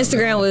production. The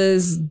Instagram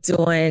was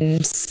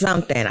doing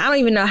something. I don't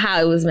even know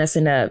how it was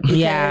messing up.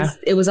 Because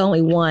it was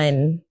only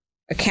one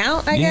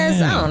account, I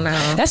guess. I don't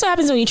know. That's what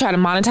happens when you try to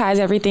monetize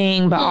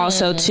everything, but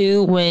also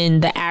too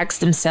when the acts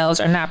themselves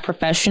are not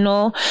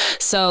professional.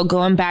 So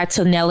going back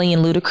to Nelly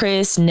and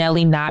Ludacris,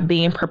 Nelly not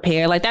being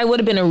prepared, like that would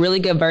have been a really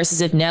good versus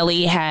if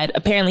Nelly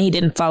apparently he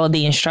didn't follow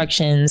the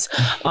instructions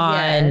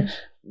on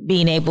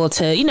being able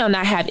to, you know,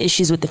 not have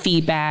issues with the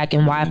feedback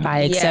and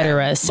Wi-Fi,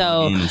 etc.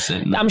 So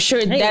I'm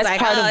sure that's like,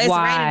 part of why it's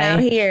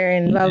raining out here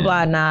and blah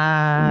blah.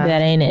 Nah,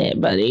 that ain't it,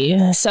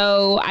 buddy.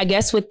 So I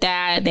guess with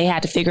that, they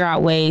had to figure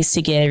out ways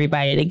to get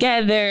everybody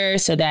together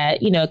so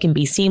that, you know, it can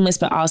be seamless,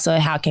 but also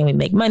how can we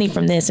make money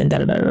from this and da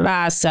da da da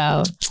da. So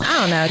I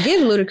don't know.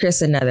 Give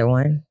Ludacris another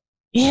one.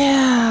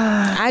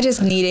 Yeah, I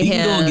just needed him. He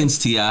can go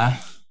against T.I.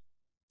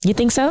 You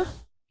think so?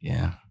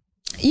 Yeah.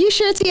 You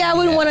sure T.I.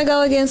 wouldn't want to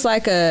go against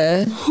like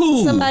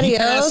somebody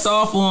else? He passed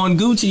off on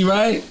Gucci,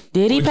 right?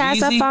 Did he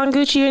pass off on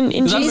Gucci and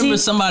Jeezy? I remember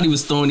somebody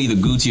was throwing either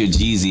Gucci or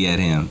Jeezy at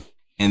him.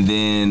 And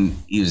then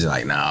he was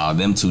like, nah,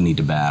 them two need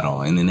to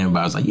battle. And then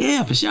everybody was like,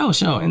 yeah, for sure.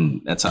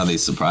 And that's how they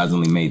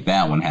surprisingly made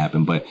that one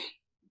happen. But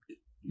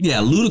yeah,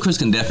 Ludacris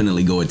can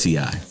definitely go at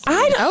T.I.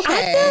 I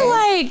feel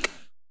like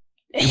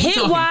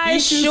hit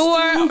wise,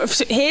 sure.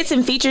 Hits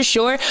and features,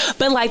 sure.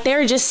 But like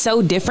they're just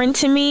so different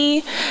to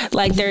me.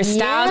 Like their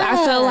styles.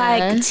 I feel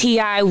like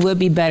T.I. would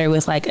be better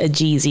with like a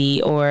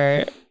Jeezy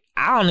or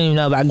I don't even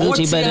know about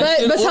Gucci.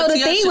 But so the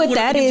thing with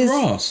that is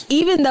Ross.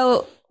 Even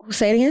though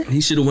say it again?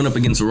 He should have went up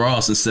against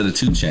Ross instead of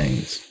 2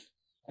 Chainz.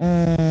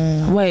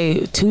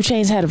 Wait, 2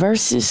 Chainz had a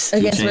versus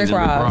against Rick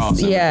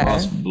Ross. Yeah.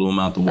 Ross blew him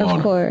out the water.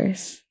 Of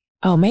course.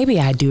 Oh, maybe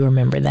I do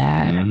remember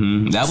that.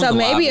 Mm-hmm. That was so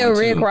maybe a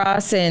Rick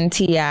Ross and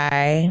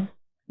T.I.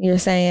 You're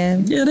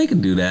saying? Yeah, they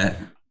could do that.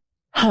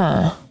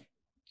 Huh.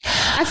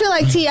 I feel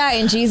like T.I.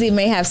 and Jeezy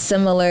may have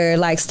similar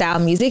like style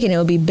music and it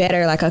would be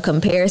better like a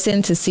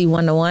comparison to see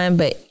 1-to-1.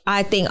 But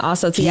I think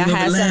also T.I.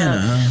 has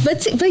some.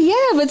 But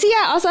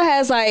T.I. also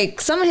has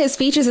like some of his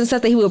features and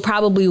stuff that he would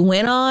probably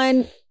win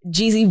on.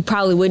 Jeezy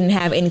probably wouldn't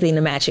have anything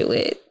to match it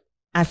with.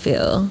 I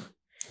feel.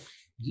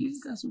 Jeezy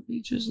got some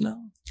features, no?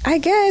 I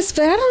guess,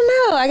 but I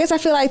don't know. I guess I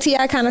feel like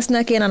T.I. kind of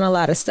snuck in on a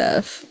lot of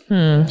stuff. He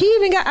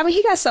even got,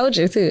 he got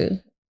Soulja too.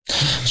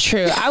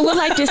 True. I would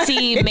like to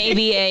see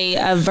maybe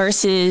a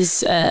versus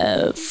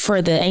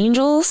for the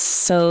Angels.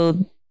 So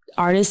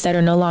artists that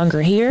are no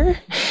longer here.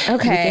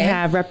 Okay. We can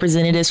have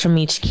representatives from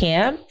each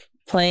camp.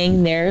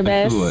 playing their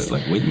best. Who,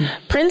 like Whitney?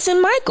 Prince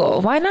and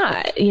Michael. Why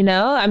not? You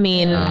know, I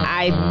mean,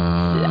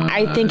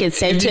 I think it's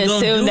safe to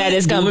assume that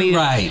it's going to be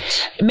right.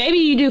 Maybe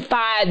you do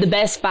the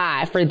best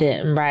 5 for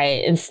them,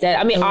 right? Instead,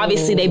 I mean,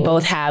 obviously they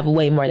both have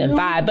way more than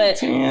 5, but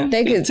 10,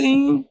 they could.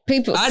 15.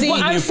 People see.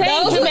 I'm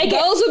saying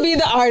those would be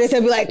the artists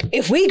that be like,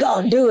 if we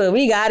gonna do it,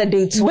 we gotta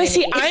do 20. But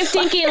see, I'm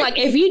thinking like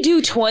if you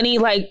do 20,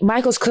 like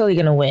Michael's clearly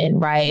gonna win,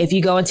 right? If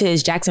you go into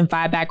his Jackson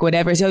 5 back,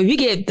 whatever. So if you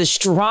get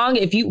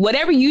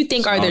whatever you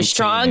think are the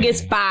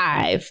strongest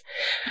 5,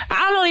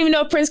 I don't even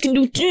know if Prince can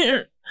do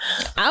 10.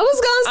 I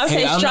was gonna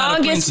say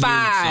strongest 5. So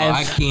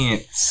I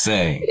can't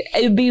say.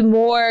 It'd be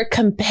more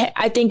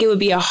I think it would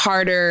be a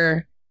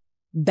harder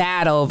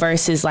battle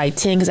versus like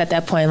 10, because at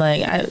that point,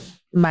 like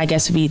my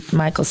guess would be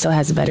Michael still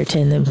has a better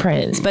 10 than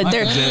Prince. But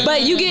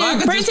you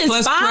get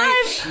Prince's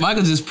 5.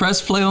 Michael just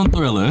press play on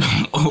Thriller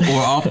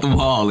or Off the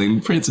Wall,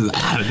 and Prince is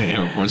out of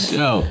there for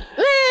sure.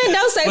 Man,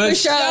 don't say for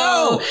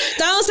sure.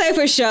 Don't say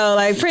for sure.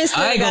 Like Prince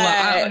still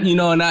got.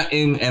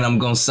 And I'm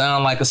gonna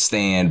sound like a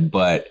stan,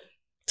 but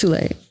too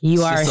late.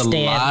 You are a stan,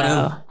 a lot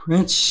of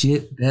Prince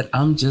shit that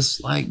I'm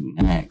just like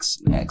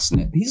next.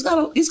 He's got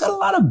a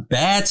lot of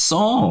bad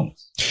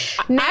songs.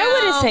 Now, I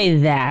wouldn't say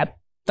that,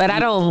 but I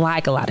don't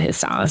like a lot of his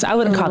songs. I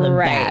wouldn't call them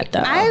bad,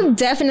 though. I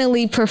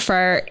definitely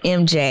prefer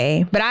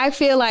MJ, but I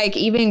feel like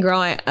even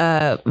growing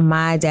up,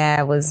 my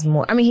dad was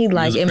more. I mean, he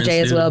liked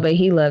MJ as well, but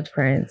he loved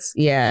Prince.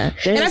 Yeah,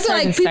 and I feel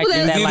like people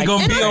that like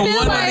gonna be on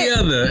one or the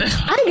other.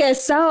 I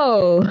guess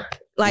so.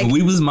 Like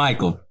we was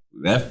Michael.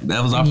 That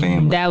was our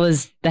family. That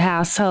was the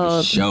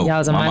household. Y'all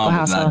was a Michael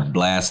household. Not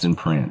blasting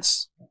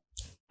Prince.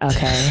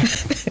 Okay.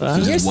 Well,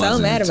 you're so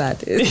mad about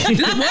this. It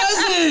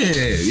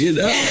wasn't, you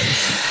know.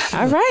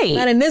 All right.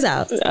 Not in this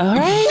house. All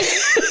right.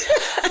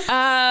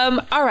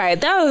 All right.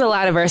 That was a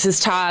lot of versus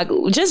talk.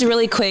 Just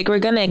really quick, we're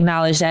going to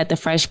acknowledge that the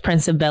Fresh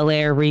Prince of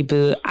Bel-Air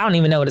reboot, I don't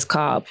even know what it's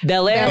called.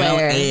 Bel-Air.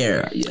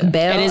 Bel-Air.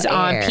 Yeah. It is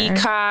on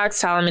Peacock.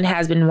 Solomon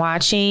has been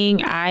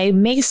watching. I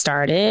may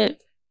start it.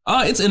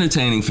 It's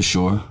entertaining for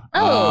sure.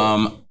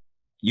 Oh.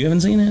 You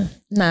haven't seen it?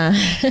 Nah.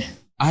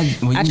 I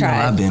tried.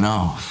 I've been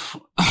off.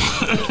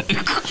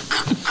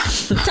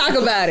 Talk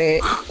about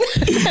it.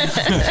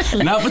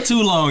 Not for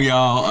too long,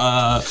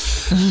 y'all.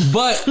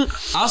 But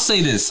I'll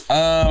say this.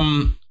 I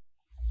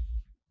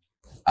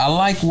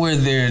like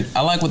what they're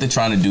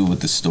trying to do with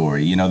the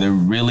story. You know, they're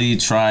really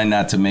trying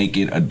not to make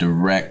it a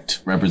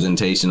direct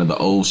representation of the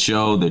old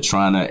show. They're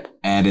trying to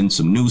add in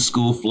some new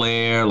school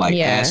flair, like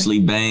Ashley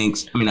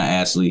Banks. I mean, not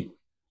Ashley.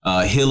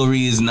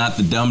 Hillary is not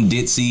the dumb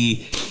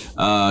ditzy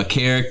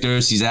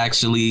character. She's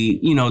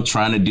actually,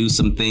 trying to do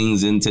some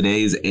things in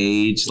today's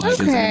age, like as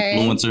an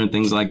influencer and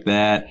things like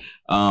that.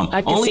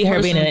 I can see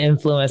her being an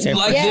influencer.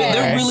 Like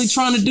they're really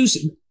trying to do.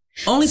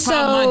 Only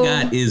problem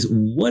I got is,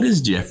 what is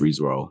Jeffrey's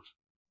role?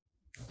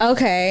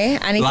 Okay,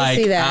 I need to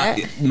see that.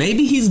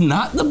 Maybe he's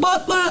not the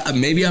butler.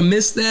 Maybe I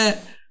missed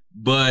that.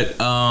 But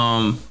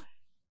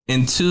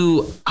and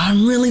 2,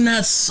 I'm really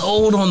not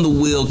sold on the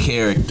Will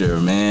character,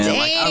 man. Dang.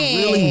 Like I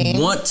really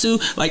want to.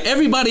 Like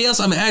everybody else,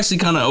 I'm actually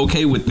kind of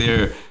okay with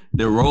their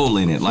role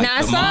in it. Like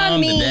now, the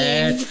mom, the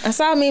dad. I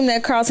saw a meme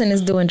that Carlton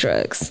is doing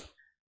drugs.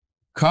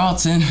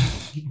 Carlton.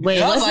 Wait,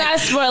 let's not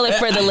spoil it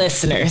for the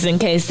listeners in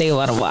case they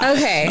want to watch.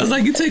 Okay. I was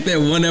like, you take that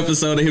one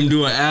episode of him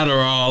doing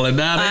Adderall and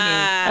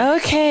now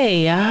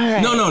okay, all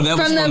right. No, that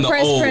was from the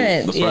Fresh old.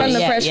 Prince. From the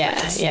Fresh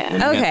Prince.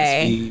 Yeah.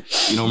 Okay.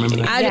 You don't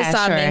remember that? I just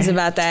saw memes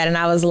about that and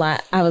I was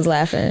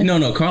laughing.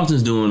 No,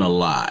 Carlton's doing a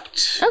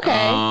lot.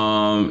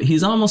 Okay.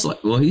 He's almost like,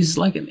 he's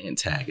like an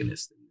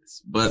antagonist in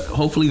this, but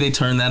hopefully they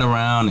turn that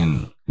around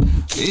and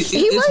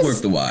it's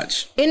worth the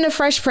watch. In the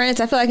Fresh Prince,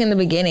 I feel like in the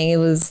beginning it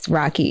was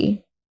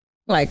Rocky.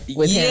 Like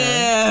with him.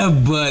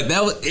 Yeah, but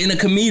that was in a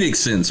comedic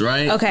sense,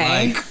 right?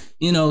 Okay.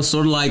 Like,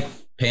 sort of like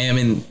Pam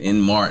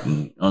and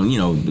Martin,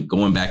 the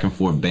going back and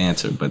forth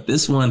banter. But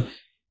this one,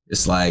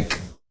 it's like,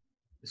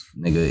 this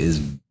nigga is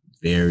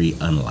very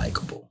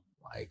unlikable.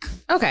 Like,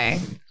 okay.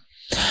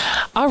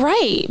 All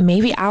right.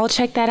 Maybe I'll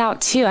check that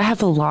out too. I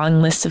have a long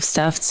list of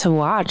stuff to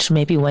watch.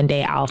 Maybe one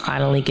day I'll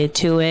finally get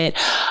to it.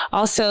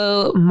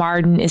 Also,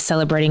 Martin is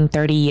celebrating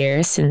 30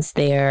 years since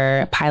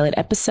their pilot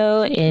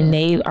episode, and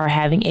they are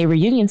having a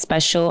reunion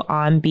special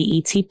on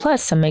BET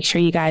Plus. So make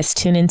sure you guys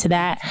tune into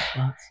that.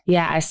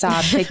 Yeah, I saw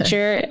a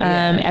picture.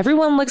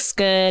 Everyone looks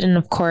good. And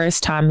of course,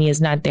 Tommy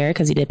is not there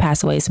because he did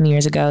pass away some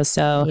years ago.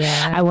 So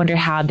I wonder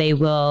how they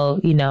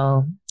will,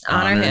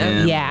 honor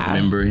him. Yeah.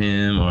 Remember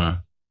him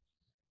or...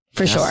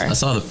 For sure. I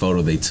saw the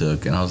photo they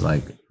took and I was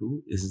like,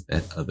 who is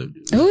that other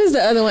dude? Who is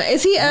the other one?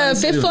 Is he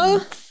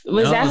Fitflo?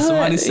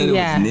 Somebody said it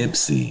was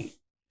Nipsey.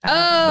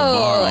 Oh. The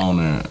bar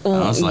owner.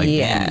 I was like,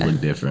 damn, it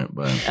looked different.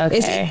 But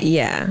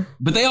okay.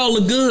 But they all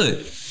look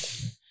good.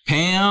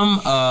 Pam.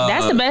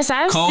 That's the best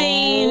I've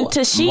seen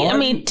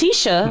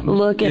Tisha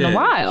look in a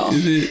while.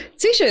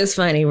 Tisha is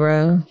funny,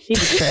 bro.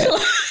 She's a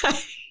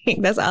trip.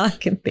 That's all I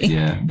can think.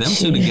 Yeah. Them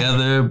two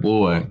together,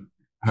 boy.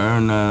 Her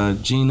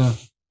and Gina.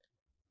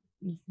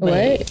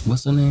 What?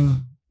 What's her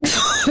name?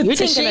 You're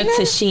thinking of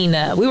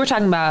Tashina. We were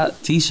talking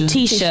about Tisha.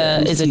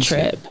 Tisha is a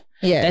trip.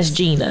 Yeah. That's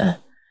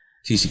Gina.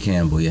 Tisha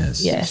Campbell,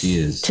 yes. Yes. She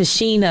is.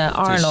 Tashina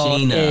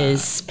Arnold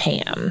is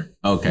Pam.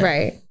 Okay.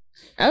 Right.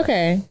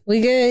 Okay.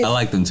 We good? I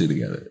like them two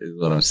together,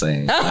 is what I'm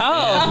saying.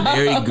 Oh.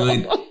 Very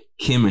good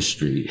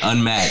chemistry.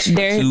 Unmatched.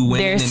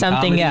 There's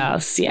something comedy.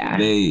 Else. Yeah.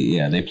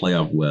 They play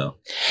off well.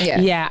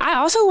 Yeah. I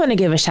also want to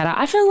give a shout out.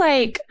 I feel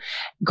like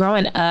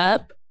growing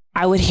up,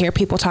 I would hear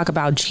people talk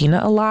about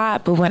Gina a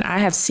lot, but when I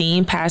have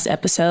seen past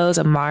episodes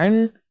of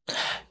Martin,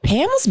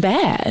 Pam was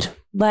bad.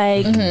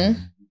 Like,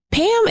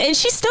 Pam, and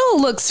she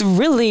still looks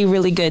really,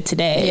 really good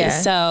today. Yeah.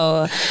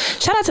 So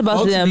shout out to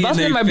both of them. Both of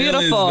them are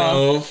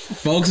beautiful.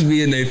 Folks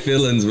be in their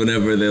feelings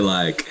whenever they're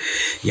like,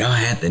 y'all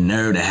had the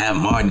nerve to have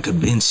Martin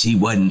convinced she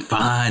wasn't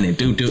fine and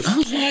do. I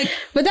was like,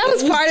 but that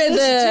was part of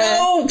the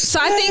jokes. So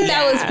I think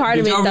that was part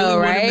of it though, right? Did y'all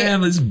really want him to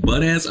have this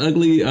butt-ass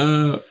ugly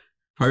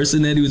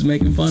person that he was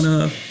making fun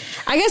of?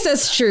 I guess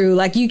that's true.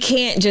 Like, you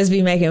can't just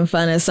be making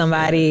fun of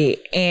somebody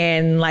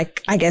and,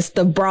 like, I guess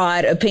the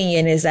broad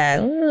opinion is that,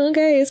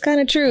 okay, it's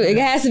kind of true. It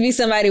has to be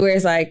somebody where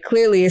it's like,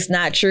 clearly it's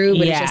not true,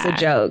 but it's just a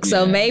joke.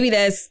 So maybe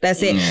that's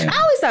it. I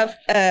always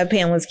thought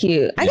Pam was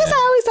cute. I guess I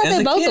always thought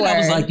they both were. I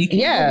was like, you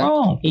can't go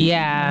wrong.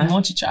 Yeah. You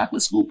want your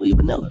chocolate scoop or your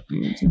vanilla?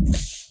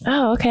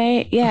 Oh,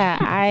 okay. Yeah.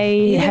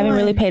 I haven't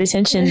really paid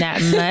attention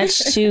that much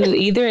to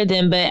either of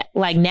them, but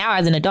like now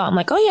as an adult, I'm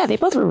like, oh yeah, they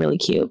both were really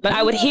cute. But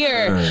I would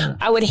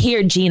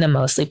hear Gina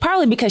mostly,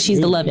 probably because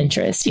she's the love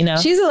interest, you know?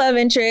 She's a love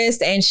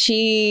interest, and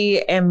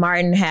she and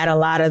Martin had a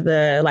lot of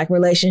the like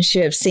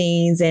relationship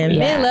scenes, and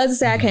men love to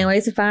say, I can't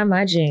wait to find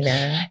my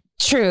Gina.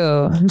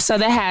 True. So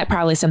that had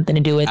probably something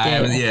to do with it. I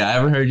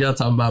haven't heard y'all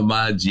talking about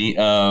my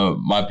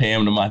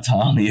Pam to my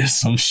Tommy or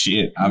some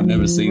shit. I've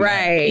never seen that.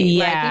 Right.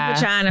 Yeah. Like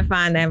people trying to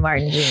find that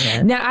Martin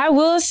Gina. Now, I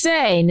will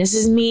say, and this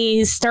is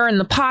me stirring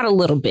the pot a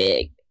little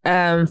bit.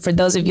 For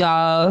those of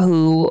y'all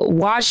who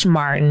watch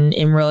Martin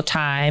in real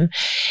time,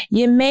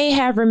 you may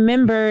have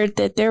remembered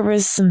that there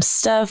was some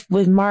stuff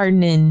with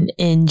Martin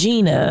and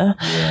Gina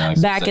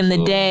back in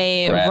the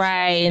day,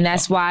 right? And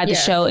that's why the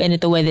show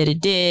ended the way that it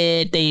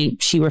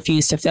did. She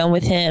refused to film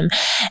with him.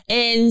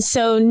 And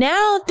so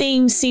now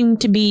things seem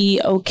to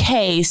be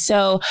okay.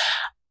 So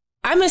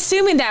I'm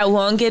assuming that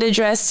won't get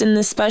addressed in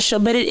the special,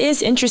 but it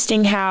is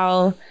interesting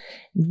how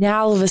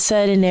now all of a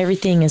sudden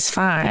everything is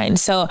fine.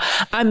 So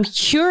I'm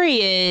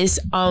curious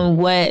on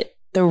what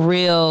the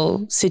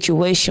real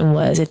situation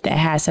was, if that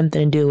has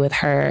something to do with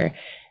her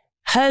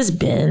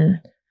husband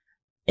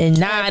and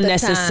not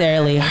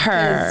necessarily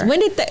her.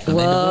 When did they?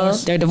 Well,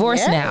 they're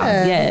divorced now.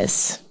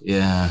 Yes.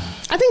 Yeah.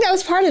 I think that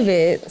was part of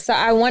it. So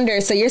I wonder.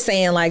 So you're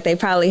saying like they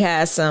probably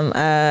had some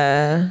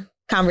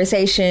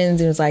conversations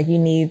and it was like, you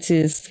need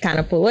to kind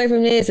of pull away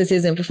from this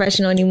isn't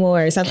professional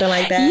anymore or something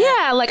like that.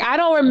 Yeah, like I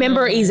don't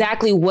remember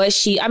exactly what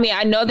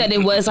I know that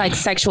it was like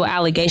sexual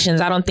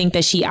allegations. I don't think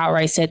that she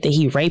outright said that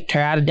he raped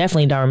her. I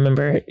definitely don't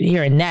remember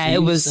hearing that. It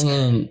was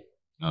no.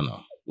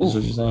 That's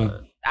what you're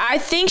saying. I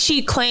think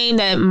she claimed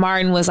that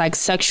Martin was like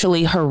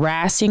sexually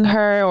harassing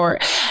her, or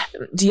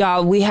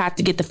y'all, we have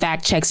to get the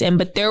fact checks in,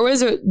 but there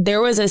was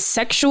a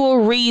sexual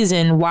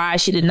reason why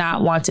she did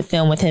not want to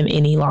film with him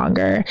any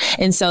longer.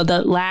 And so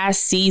the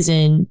last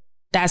season,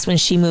 that's when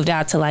she moved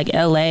out to like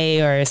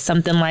LA or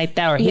something like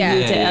that. Or he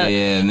moved to LA.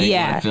 And they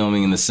were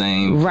filming in the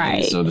same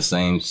place, so the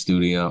same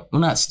studio. Well,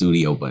 not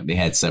studio, but they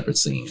had separate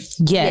scenes.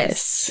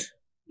 Yes.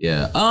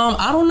 Yeah.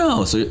 I don't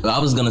know. So I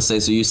was gonna say,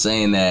 so you're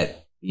saying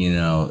that, you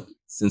know,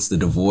 since the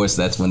divorce,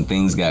 that's when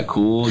things got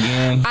cool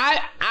again?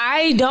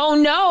 I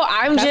don't know.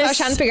 I'm just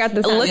trying to figure out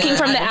looking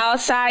from the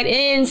outside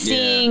in,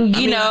 seeing,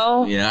 you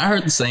know. I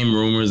heard the same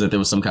rumors that there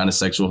was some kind of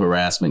sexual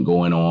harassment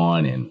going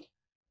on, and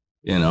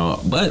you know,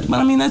 but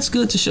I mean, that's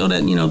good to show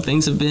that, you know,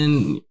 things have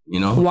been,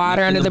 you know,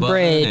 water under the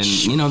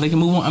bridge, and you know, they can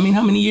move on. I mean,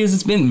 how many years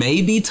it's been?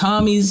 Maybe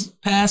Tommy's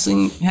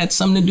passing had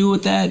something to do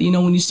with that. You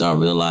know, when you start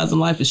realizing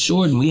life is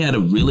short, and we had a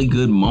really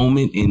good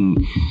moment in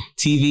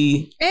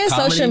TV and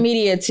comedy. Social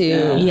media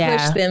too. Yeah.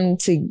 Push them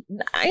to, you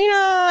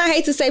know, I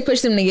hate to say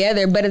push them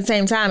together, but at the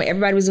same time,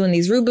 everybody was doing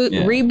these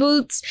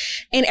reboots,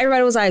 and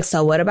everybody was like,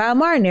 so what about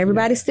Martin?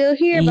 Everybody's still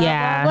here, blah,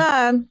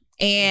 blah, blah.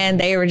 And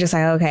they were just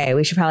like, okay,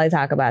 we should probably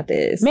talk about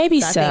this.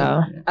 Maybe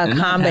so. A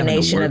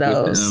combination of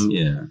those.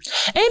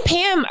 And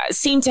Pam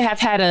seemed to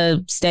have had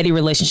a steady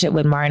relationship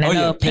with Martin. I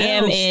know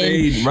Pam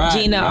and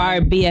Gina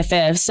are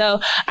BFFs. So,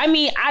 I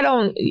mean, I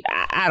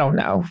don't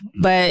know.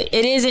 But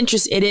it is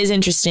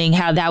interesting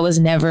how that was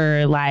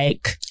never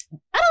like...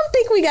 I don't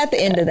think we got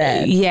the end of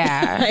that.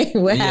 Yeah. Like,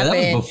 what happened?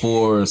 That was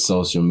before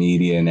social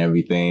media and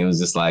everything. It was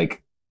just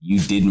like, you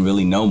didn't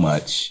really know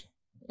much.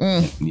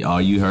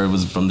 All you heard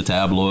was from the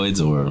tabloids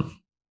or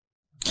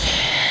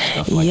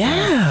stuff like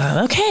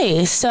that.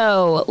 Okay.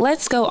 So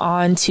let's go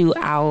on to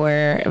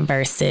our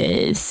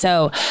verses.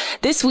 So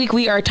this week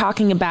we are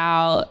talking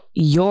about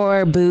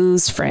your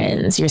boo's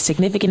friends, your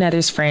significant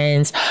other's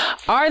friends.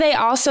 Are they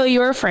also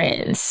your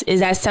friends? Is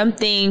that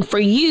something for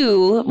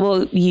you?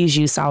 We'll use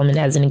you, Solomon,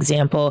 as an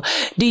example.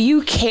 Do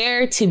you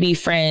care to be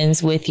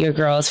friends with your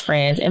girl's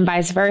friends, and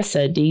vice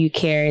versa? Do you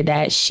care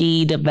that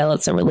she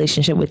develops a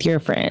relationship with your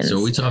friends? So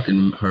are we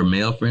talking her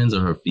male friends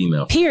or her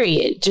female friends?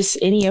 Period. Just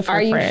any of her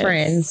friends. Are you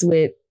friends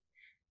with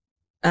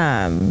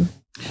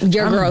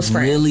your girl's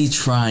friends. I'm really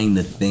trying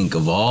to think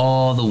of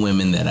all the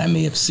women that I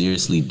may have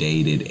seriously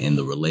dated and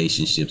the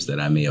relationships that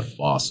I may have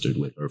fostered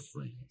with her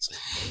friends.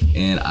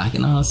 And I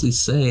can honestly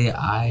say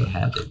I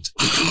haven't.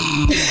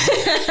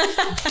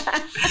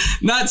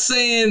 Not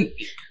saying,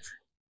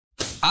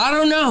 I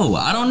don't know.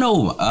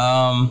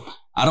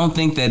 I don't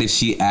think that if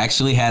she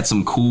actually had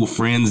some cool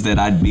friends that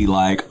I'd be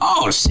like,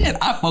 oh shit,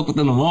 I fuck with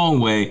them the long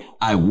way.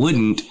 I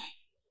wouldn't.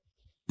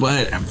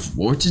 But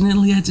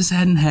unfortunately, I just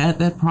hadn't had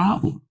that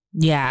problem.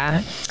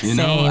 Yeah. You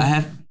know, I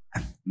have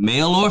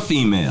male or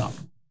female.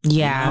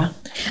 Yeah. You know?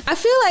 I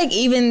feel like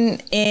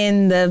even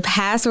in the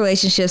past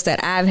relationships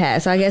that I've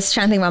had, so I guess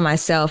trying to think about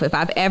myself, if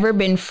I've ever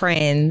been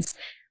friends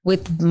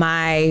with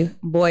my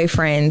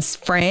boyfriend's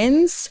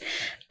friends,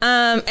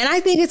 and I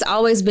think it's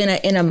always been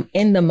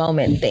in the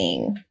moment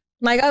thing.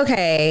 Like,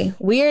 okay,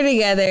 we are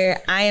together.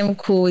 I am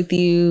cool with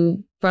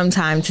you from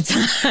time to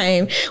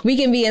time. We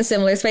can be in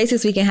similar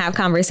spaces. We can have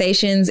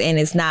conversations and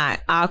it's not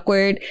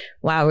awkward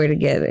while we're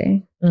together.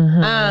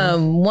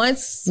 Mm-hmm.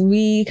 Once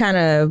we kind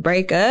of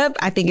break up,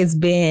 I think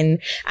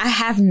I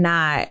have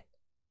not.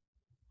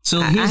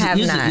 So here's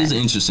an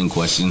interesting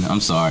question.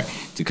 I'm sorry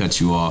to cut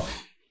you off.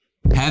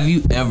 Have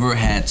you ever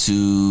had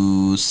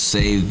to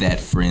save that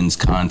friend's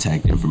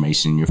contact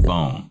information in your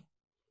phone?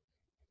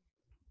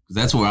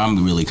 That's where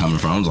I'm really coming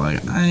from. I was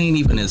like, I ain't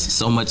even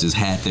so much as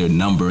had their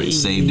number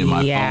saved in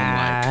my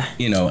phone. Like,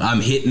 you know, I'm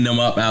hitting them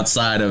up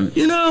outside of,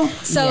 you know.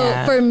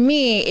 So for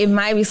me, it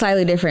might be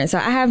slightly different. So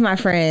I have my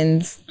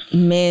friends'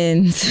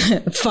 men's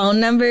phone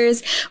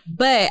numbers,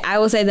 but I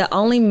will say the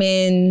only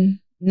men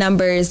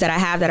numbers that I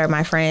have that are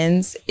my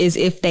friends is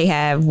if they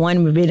have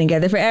been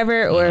together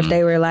forever or if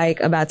they were like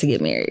about to get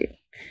married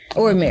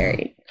or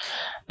married.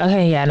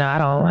 Okay, yeah, no,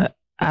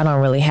 I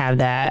don't really have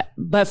that.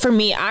 But for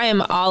me, I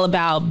am all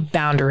about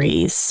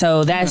boundaries.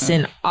 So that's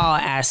in all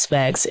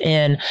aspects.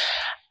 And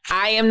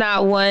I am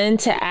not one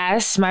to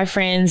ask my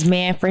friend's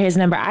man for his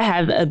number. I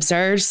have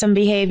observed some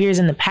behaviors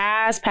in the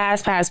past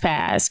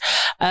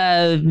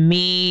of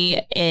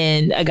me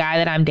and a guy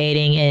that I'm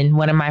dating and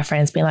one of my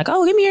friends being like,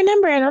 oh, give me your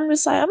number. And I'm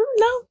just like,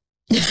 no.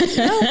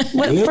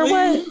 Really? For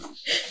what?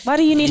 Why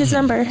do you need his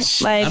number?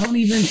 Like,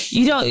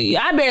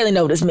 I barely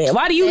know this man.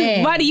 Why do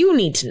you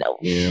need to know?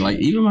 Yeah, like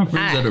even my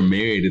friends that are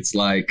married, it's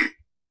like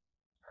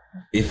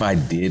if I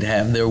did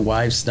have their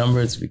wife's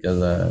number, it's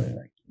because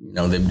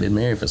they've been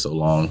married for so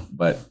long.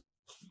 But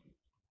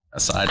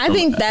aside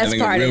from that's having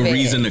part a real of it.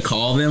 reason to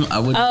call them, I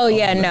wouldn't. Oh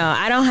yeah, no,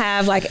 I don't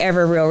have like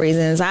ever real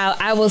reasons.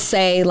 I will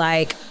say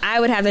like I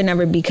would have their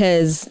number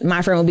because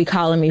my friend will be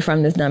calling me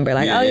from this number.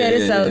 Like,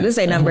 this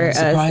a number.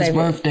 Surprise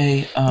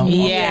birthday.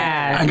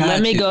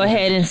 Let me go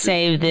ahead and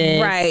save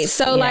this. Right.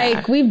 So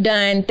like we've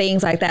done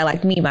things like that.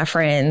 Like me, my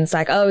friends,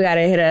 like, oh, we got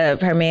to hit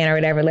up her man or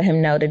whatever, let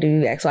him know to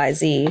do X, Y,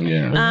 Z.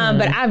 Yeah.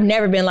 But I've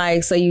never been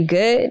like, so you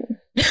good?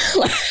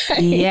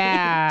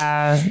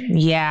 Yeah.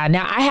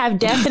 Now I have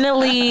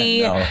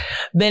definitely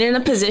been in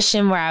a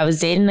position where I was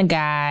dating a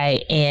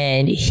guy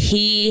and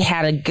he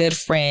had a good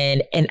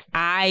friend and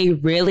I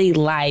really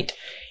liked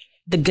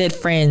the good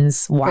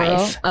friend's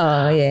wife. Girl?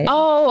 Oh yeah.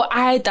 Oh,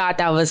 I thought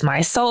that was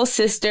my soul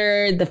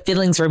sister. The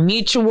feelings were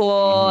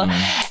mutual.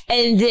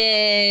 And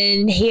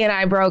then he and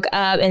I broke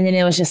up and then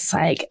it was just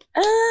like,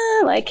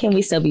 can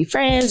we still be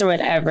friends or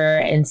whatever?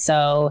 And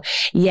so,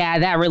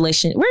 that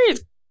relation, we're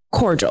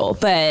cordial,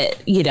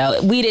 but we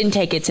didn't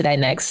take it to that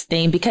next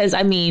thing because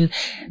talking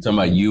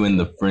about you and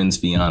the friend's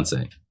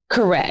fiance.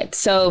 Correct.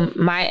 So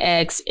my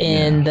ex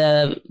and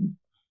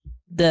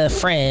the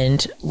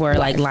friend were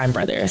like line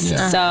brothers.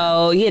 Yeah.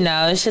 So,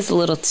 it's just a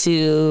little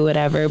too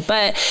whatever.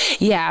 But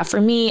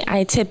for me,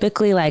 I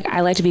typically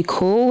I like to be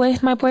cool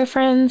with my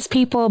boyfriend's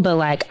people,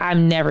 but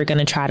I'm never going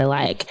to try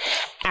to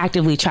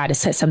actively try to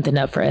set something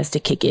up for us to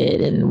kick it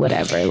and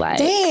whatever.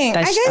 Dang,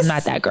 I'm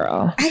not that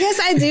girl. I guess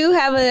I do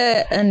have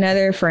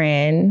another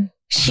friend.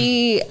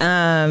 She,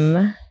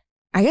 I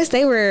guess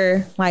they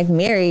were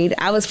married.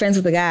 I was friends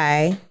with the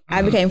guy.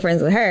 I became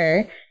friends with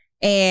her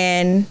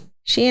and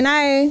she and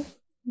I,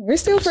 we're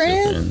still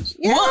friends.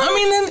 Yeah.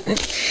 Well,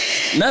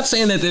 not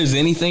saying that there's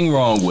anything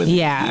wrong with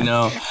it.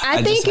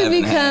 I think it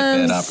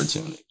becomes that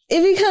opportunity.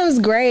 It becomes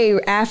gray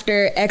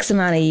after X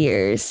amount of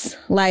years.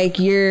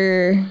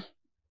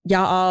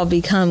 Y'all all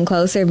become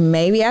closer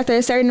maybe after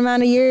a certain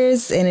amount of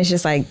years. And it's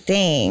just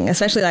dang,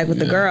 especially with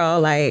the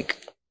girl,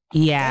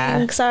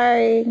 dang,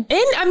 sorry.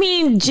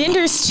 And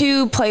genders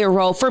too play a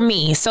role for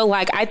me. So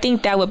I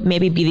think that would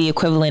maybe be the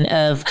equivalent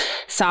of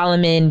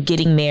Solomon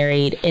getting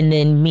married and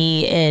then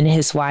me and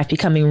his wife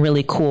becoming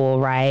really cool,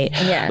 right?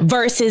 Yeah.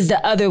 Versus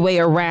the other way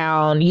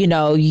around,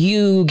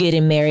 you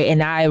getting married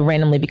and I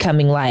randomly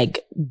becoming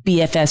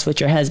BFFs with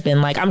your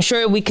husband. Like, I'm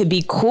sure we could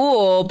be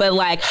cool, but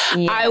like,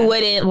 I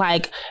wouldn't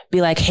like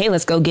be like, hey,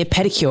 let's go get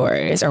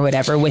pedicures or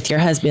whatever with your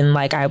husband.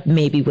 Like I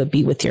maybe would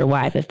be with your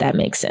wife, if that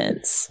makes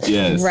sense.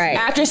 Yes. Right.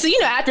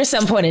 After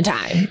some point in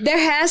time. There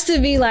has to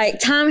be like,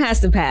 time has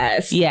to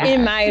pass. Yeah.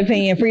 In my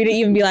opinion, for you to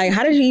even be like,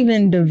 how did you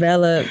even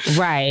develop?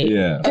 Right.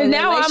 Yeah. Because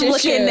now I'm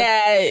looking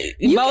at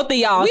both of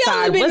y'all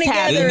sides. What's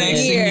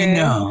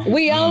happening?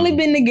 We only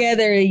been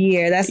together a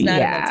year. That's not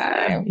enough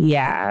time.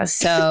 Yeah.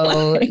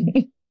 So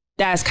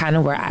that's kind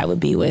of where I would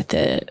be with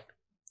it.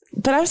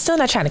 But I'm still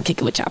not trying to kick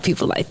it with y'all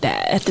people like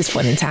that at this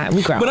point in time.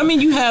 We grown. But I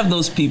mean, you have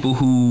those people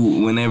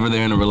who, whenever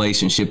they're in a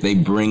relationship, they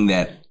bring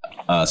that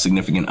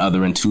significant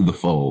other into the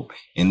fold,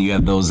 and you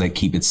have those that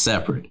keep it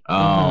separate.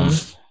 Are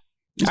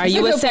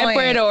you a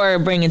separate or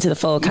bring into the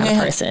fold kind of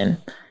person?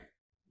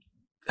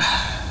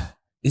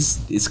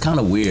 It's kind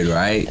of weird,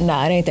 right? No,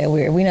 it ain't that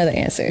weird. We know the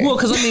answer. Well,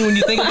 because I mean, when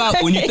you think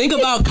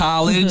about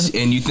college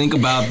and you think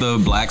about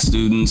the black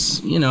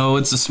students, you know,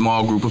 it's a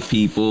small group of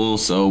people.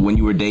 So when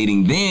you were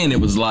dating then, it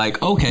was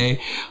like,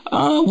 okay,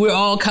 we're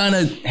all kind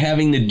of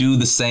having to do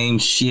the same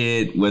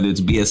shit, whether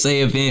it's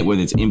BSA event,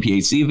 whether it's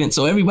MPHC event.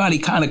 So everybody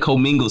kind of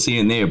commingles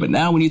here and there. But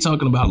now when you're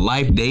talking about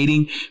life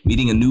dating,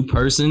 meeting a new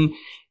person,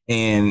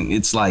 and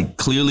it's like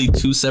clearly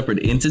two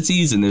separate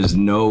entities and there's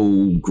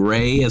no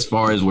gray as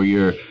far as where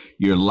your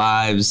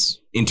lives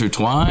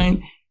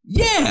intertwine.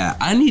 Yeah,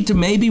 I need to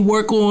maybe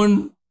work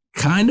on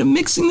kind of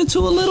mixing the two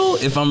a little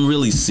if I'm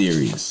really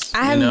serious.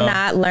 I have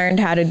not learned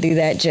how to do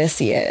that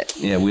just yet.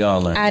 Yeah, we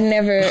all learn. I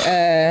never,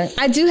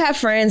 I do have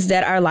friends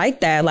that are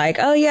like that. Like,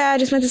 oh yeah, I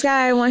just met this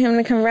guy. I want him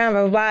to come around,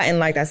 blah, blah, blah. And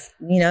like, that's,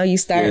 you know, you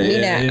start meeting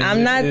that.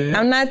 I'm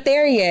not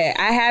there yet.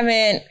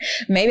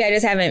 Maybe I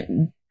just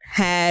haven't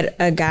had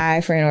a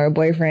guy friend or a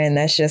boyfriend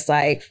that's just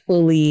like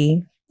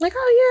fully like,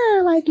 oh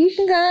yeah, like you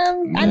can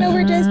come. I know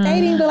we're just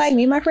dating, but like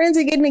me and my friends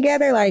are getting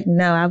together. Like,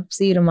 no, I'll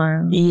see you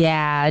tomorrow.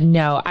 Yeah,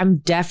 no,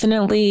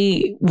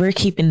 we're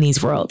keeping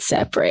these worlds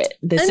separate.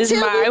 This is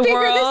my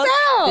world.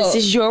 This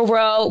is your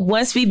world.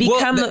 Once we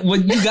become,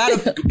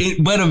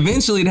 but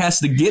eventually it has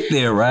to get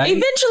there, right?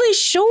 Eventually,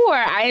 sure.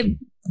 I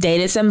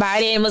dated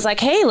somebody and was like,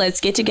 hey, let's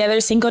get together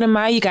Cinco de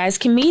Mayo. You guys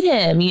can meet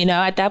him. You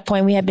know, at that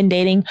point we had been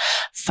dating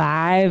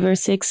 5 or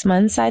 6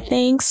 months, I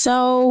think.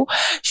 So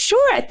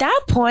sure, at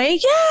that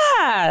point,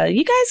 yeah,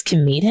 you guys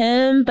can meet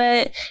him,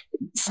 but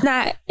it's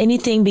not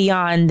anything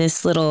beyond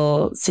this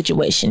little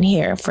situation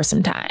here for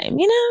some time,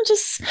 you know,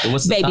 just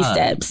baby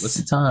steps. What's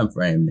the time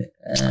frame?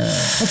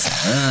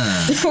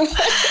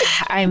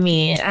 I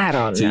mean, I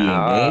don't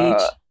know.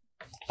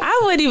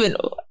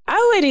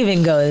 I wouldn't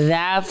even go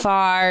that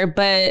far,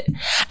 but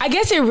I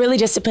guess it really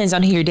just depends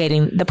on who you're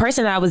dating. The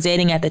person I was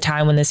dating at the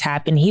time when this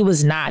happened, he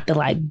was not the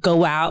like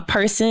go out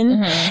person.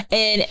 Mm-hmm.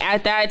 And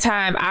at that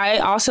time, I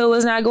also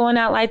was not going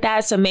out like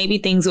that. So maybe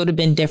things would have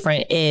been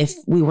different if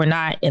we were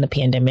not in a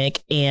pandemic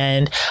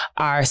and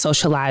our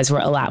social lives were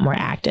a lot more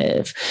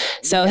active.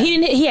 So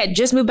he had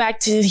just moved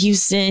back to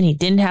Houston. He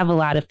didn't have a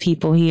lot of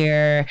people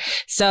here.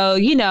 So,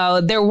 you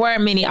know, there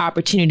weren't many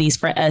opportunities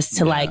for us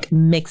to like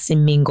mix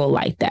and mingle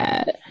like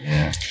that.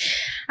 Yeah.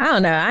 I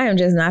don't know. I am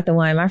just not the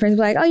one. My friends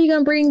be like, oh, you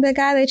gonna bring the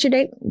guy that you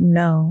date?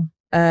 No.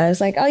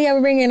 It's like, oh yeah, we're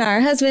bringing our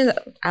husbands.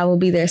 I will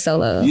be there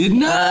solo. You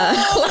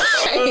know,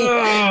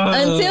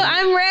 until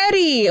I'm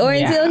ready, or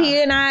until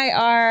he and I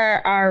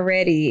are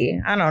ready.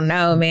 I don't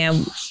know,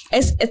 man.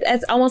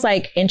 It's almost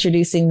like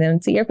introducing them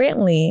to your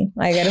family.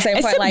 Like at a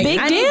certain point, like big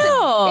deal.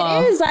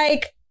 It is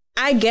like.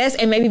 I guess,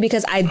 and maybe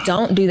because I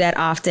don't do that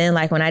often,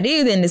 like when I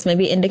do, then this may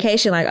be an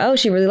indication like, oh,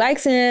 she really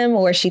likes him,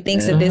 or she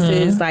thinks that this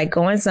is like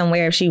going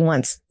somewhere if she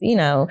wants, you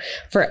know,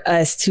 for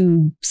us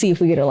to see if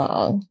we get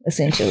along,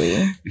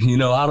 essentially. You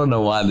know, I don't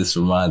know why this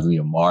reminds me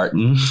of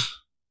Martin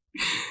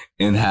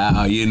and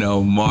how, you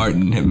know,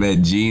 Martin had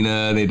met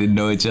Gina, they didn't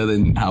know each other,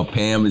 and how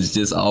Pam is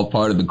just all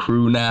part of the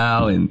crew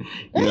now, and,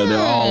 you know,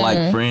 they're all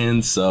like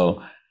friends.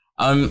 So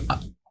it'd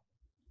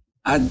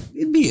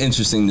be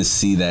interesting to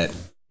see that,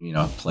 you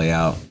know, play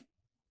out.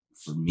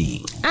 For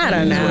me, I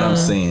don't know what I'm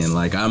saying.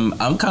 Like I'm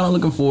kind of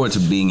looking forward to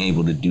being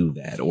able to do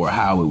that, or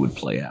how it would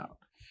play out.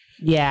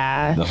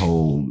 Yeah, the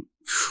whole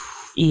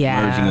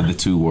merging of the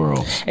two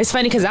worlds. It's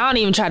funny because I don't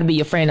even try to be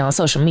your friend on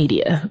social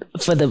media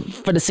for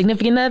the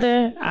significant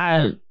other.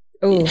 Now,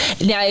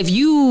 if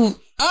you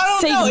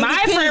take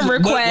my friend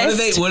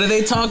request, what are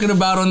they talking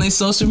about on their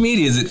social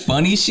media? Is it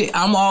funny shit?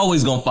 I'm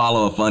always gonna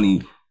follow a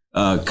funny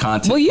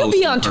content. Well, you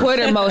be on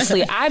Twitter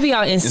mostly. I be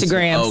on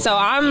Instagram. Okay. So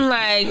I'm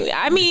like,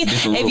 I mean,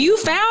 if you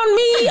found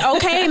me,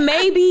 okay,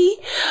 maybe.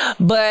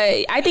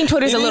 But I think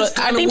Twitter's a little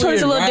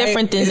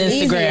different than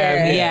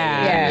Instagram.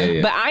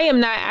 Yeah. But I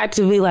am not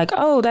actively like,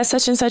 oh, that's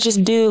such and such a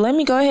dude. Let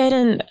me go ahead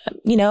and,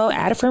 you know,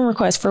 add a friend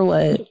request for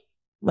what?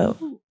 Well,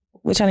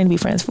 which I need to be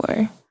friends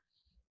for.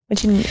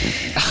 What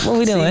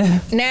we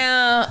doing?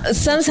 Now,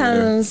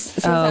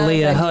 sometimes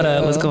Leah, hold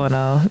up. What's going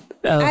on?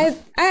 I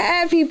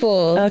add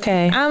people.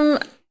 Okay.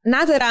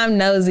 Not that I'm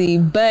nosy,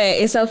 but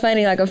it's so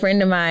funny. Like a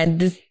friend of mine,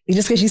 just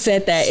because you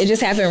said that, it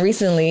just happened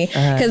recently.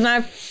 Because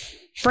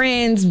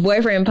friend's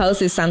boyfriend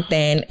posted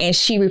something and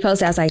she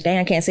reposted. I was like, dang,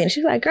 I can't see it.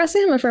 She's like, girl,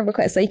 send him a friend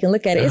request so you can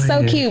look at it. It's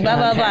so cute, blah,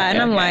 blah, blah.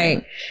 And I'm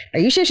like, are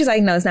you sure? She's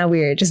like, no, it's not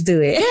weird. Just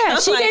do it. Yeah,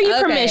 she gave you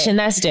permission.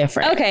 That's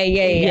different. Okay,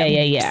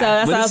 yeah. So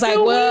that's why I was like,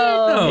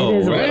 well, it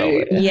is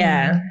weird.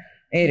 Yeah.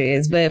 It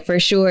is, but for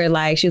sure,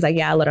 like she was like,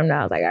 yeah, I'll let him know.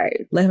 I was like, all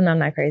right, let him know I'm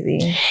not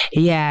crazy.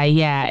 Yeah.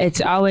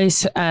 It's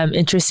always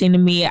interesting to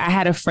me. I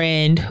had a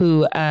friend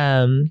who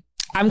I'm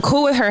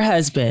cool with her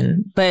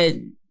husband, but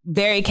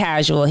very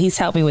casual. He's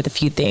helped me with a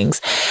few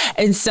things.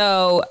 And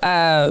so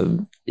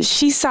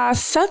she saw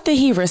something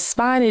he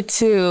responded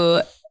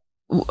to,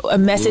 a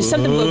message,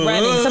 something with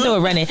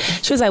running.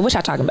 She was like, what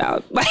y'all talking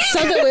about? Like,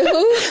 something with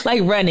who?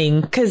 Like running,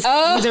 because he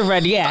was a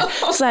running. Yeah.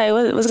 She's like,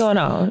 what's going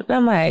on? And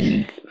I'm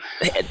like,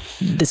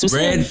 this was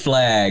red him.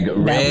 flag.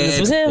 This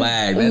was him.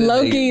 Flag.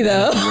 Low-key,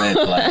 though. Red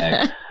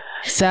flag.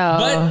 So,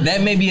 but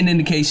that may be an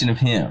indication of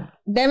him.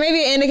 That may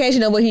be an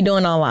indication of what he's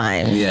doing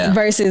online. Yeah.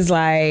 Versus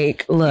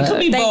like, look. It could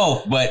be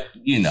both, but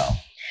you know.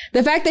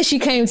 The fact that she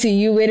came to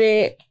you with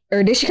it,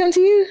 or did she come to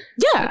you?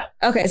 Yeah.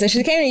 Okay, so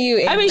she came to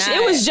you. I mean,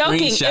 it was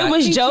joking. Screenshot. It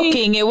was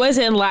joking. It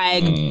wasn't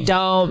like,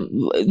 don't,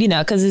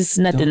 because it's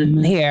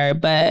nothing here,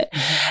 but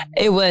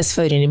it was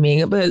funny to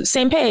me. But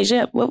same page.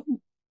 Yeah.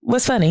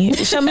 What's funny?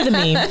 Show me the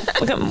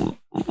meme.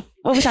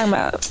 What are we talking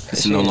about?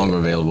 It's no longer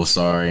available.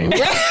 Sorry.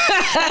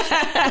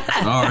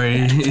 Sorry.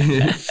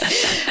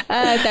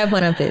 At that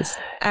point, I'm pissed.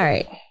 All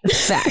right.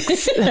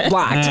 Facts.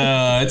 Blocked.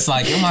 It's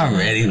like, am I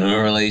ready for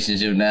a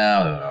relationship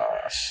now?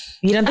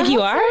 You don't think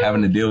you are?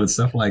 Having to deal with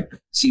stuff like that.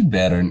 She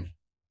better.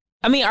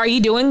 I mean, are you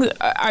doing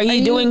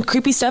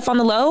creepy stuff on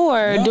the low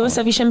or doing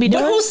stuff you shouldn't be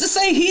doing? But who's to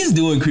say he's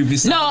doing creepy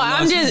stuff? No,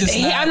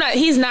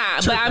 he's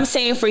not. But I'm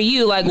saying for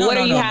you, like, what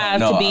do you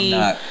have to be?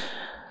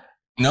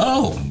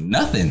 No,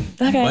 nothing.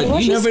 Okay. But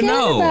What you never scared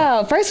know.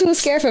 about? First we were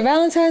scared for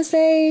Valentine's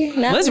Day.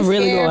 Now What's we're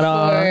really scared going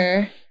on?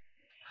 for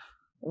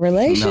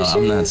relationships?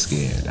 No, I'm not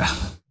scared.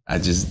 I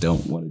just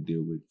don't want to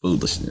deal with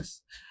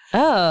foolishness.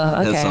 Oh,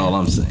 okay. That's all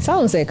I'm saying.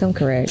 Someone said, come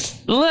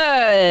correct. Look,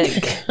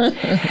 That's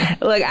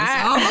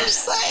all I'm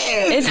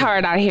saying. It's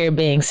hard out here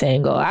being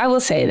single. I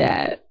will say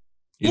that.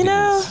 It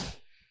is.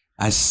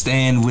 I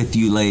stand with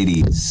you,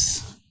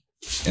 ladies,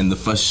 and the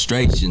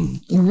frustration.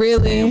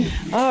 Really?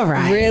 All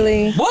right.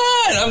 Really?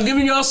 What? I'm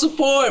giving y'all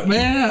support,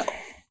 man.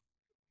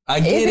 I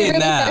get it really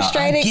now.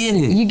 frustrating? I get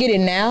it. You get it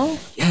now?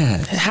 Yeah.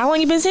 How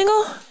long you been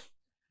single?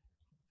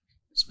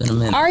 It's been a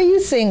minute. Are you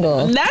single?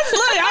 I'm trying to.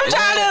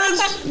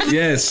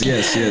 Yes.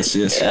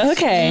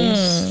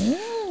 Okay.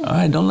 All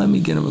right, don't let me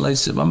get in a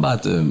relationship. I'm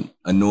about to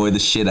annoy the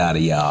shit out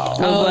of y'all.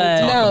 Oh,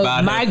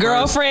 no. My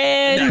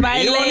girlfriend, my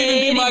It won't even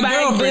lady, be my my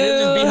girlfriend.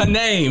 It'll just be her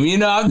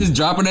name. I'm just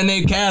dropping her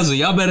name casual.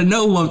 Y'all better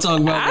know who I'm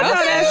talking about. I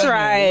know that's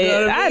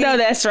right. I know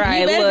that's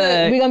right. We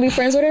Look. gonna be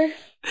friends with her?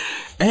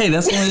 Hey,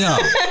 that's on y'all.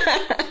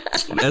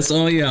 That's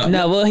on y'all.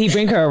 No, will he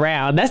bring her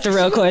around? That's the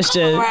real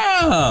question.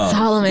 Wow.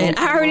 Solomon,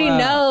 I already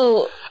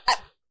know.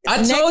 I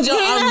told y'all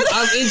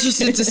I'm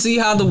interested to see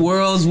how the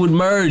worlds would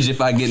merge if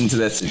I get into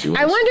that situation.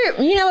 I wonder,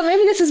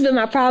 maybe this has been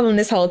my problem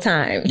this whole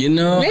time. Maybe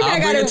I'll I'll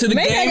bring it to the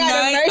game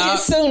night. Merge it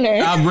sooner.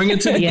 I'll bring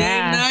it to the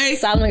Yeah. game night.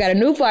 Solomon got a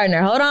new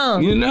partner. Hold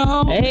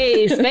on.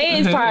 Hey,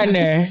 Spade's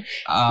partner.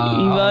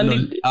 I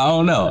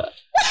don't know.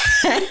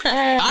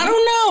 I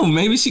don't know.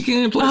 Maybe she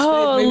can't play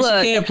spades. Maybe she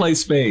can't play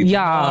spades.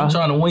 Y'all. I'm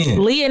trying to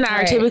win. Leah and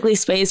I are typically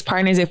space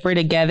partners if we're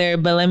together.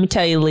 But let me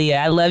tell you, Leah,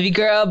 I love you,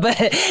 girl. But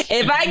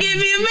if I give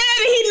you a man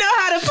and he know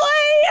how to play,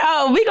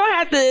 we gonna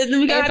have to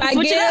switch If I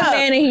it get up. a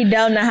man and he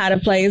don't know how to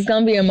play, it's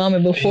gonna be a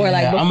moment before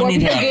people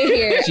get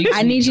here.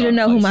 I need you to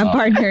know who my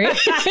partner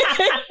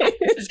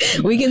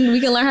is. we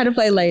can learn how to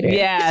play later.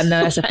 Yeah,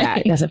 no, that's a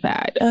fact. That's a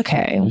fact.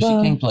 Okay. If she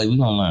can't play, we're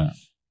gonna learn.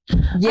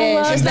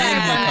 Yeah, love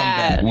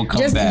that. We'll come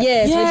back.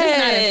 Yes, but just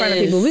not in front of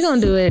people. We're gonna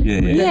do it.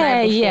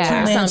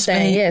 Yeah.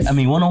 Something. Yes. I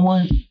mean,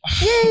 one-on-one.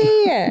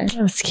 Yeah.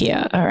 That's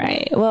cute. All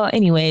right. Well,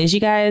 anyways, you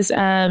guys,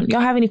 y'all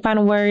have any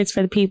final words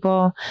for the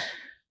people?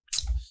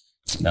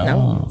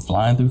 No.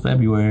 Flying through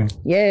February.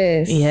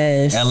 Yes.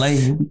 LA,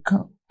 here we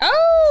come.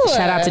 Oh,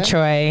 Shout out to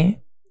Troy.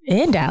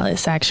 In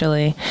Dallas,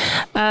 actually.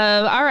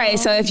 All right.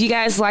 So if you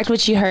guys liked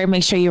what you heard,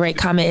 make sure you rate,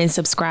 comment, and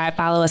subscribe.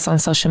 Follow us on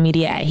social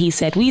media at He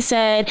Said, We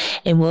Said,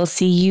 and we'll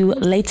see you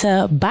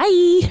later.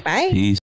 Bye. Bye. Peace.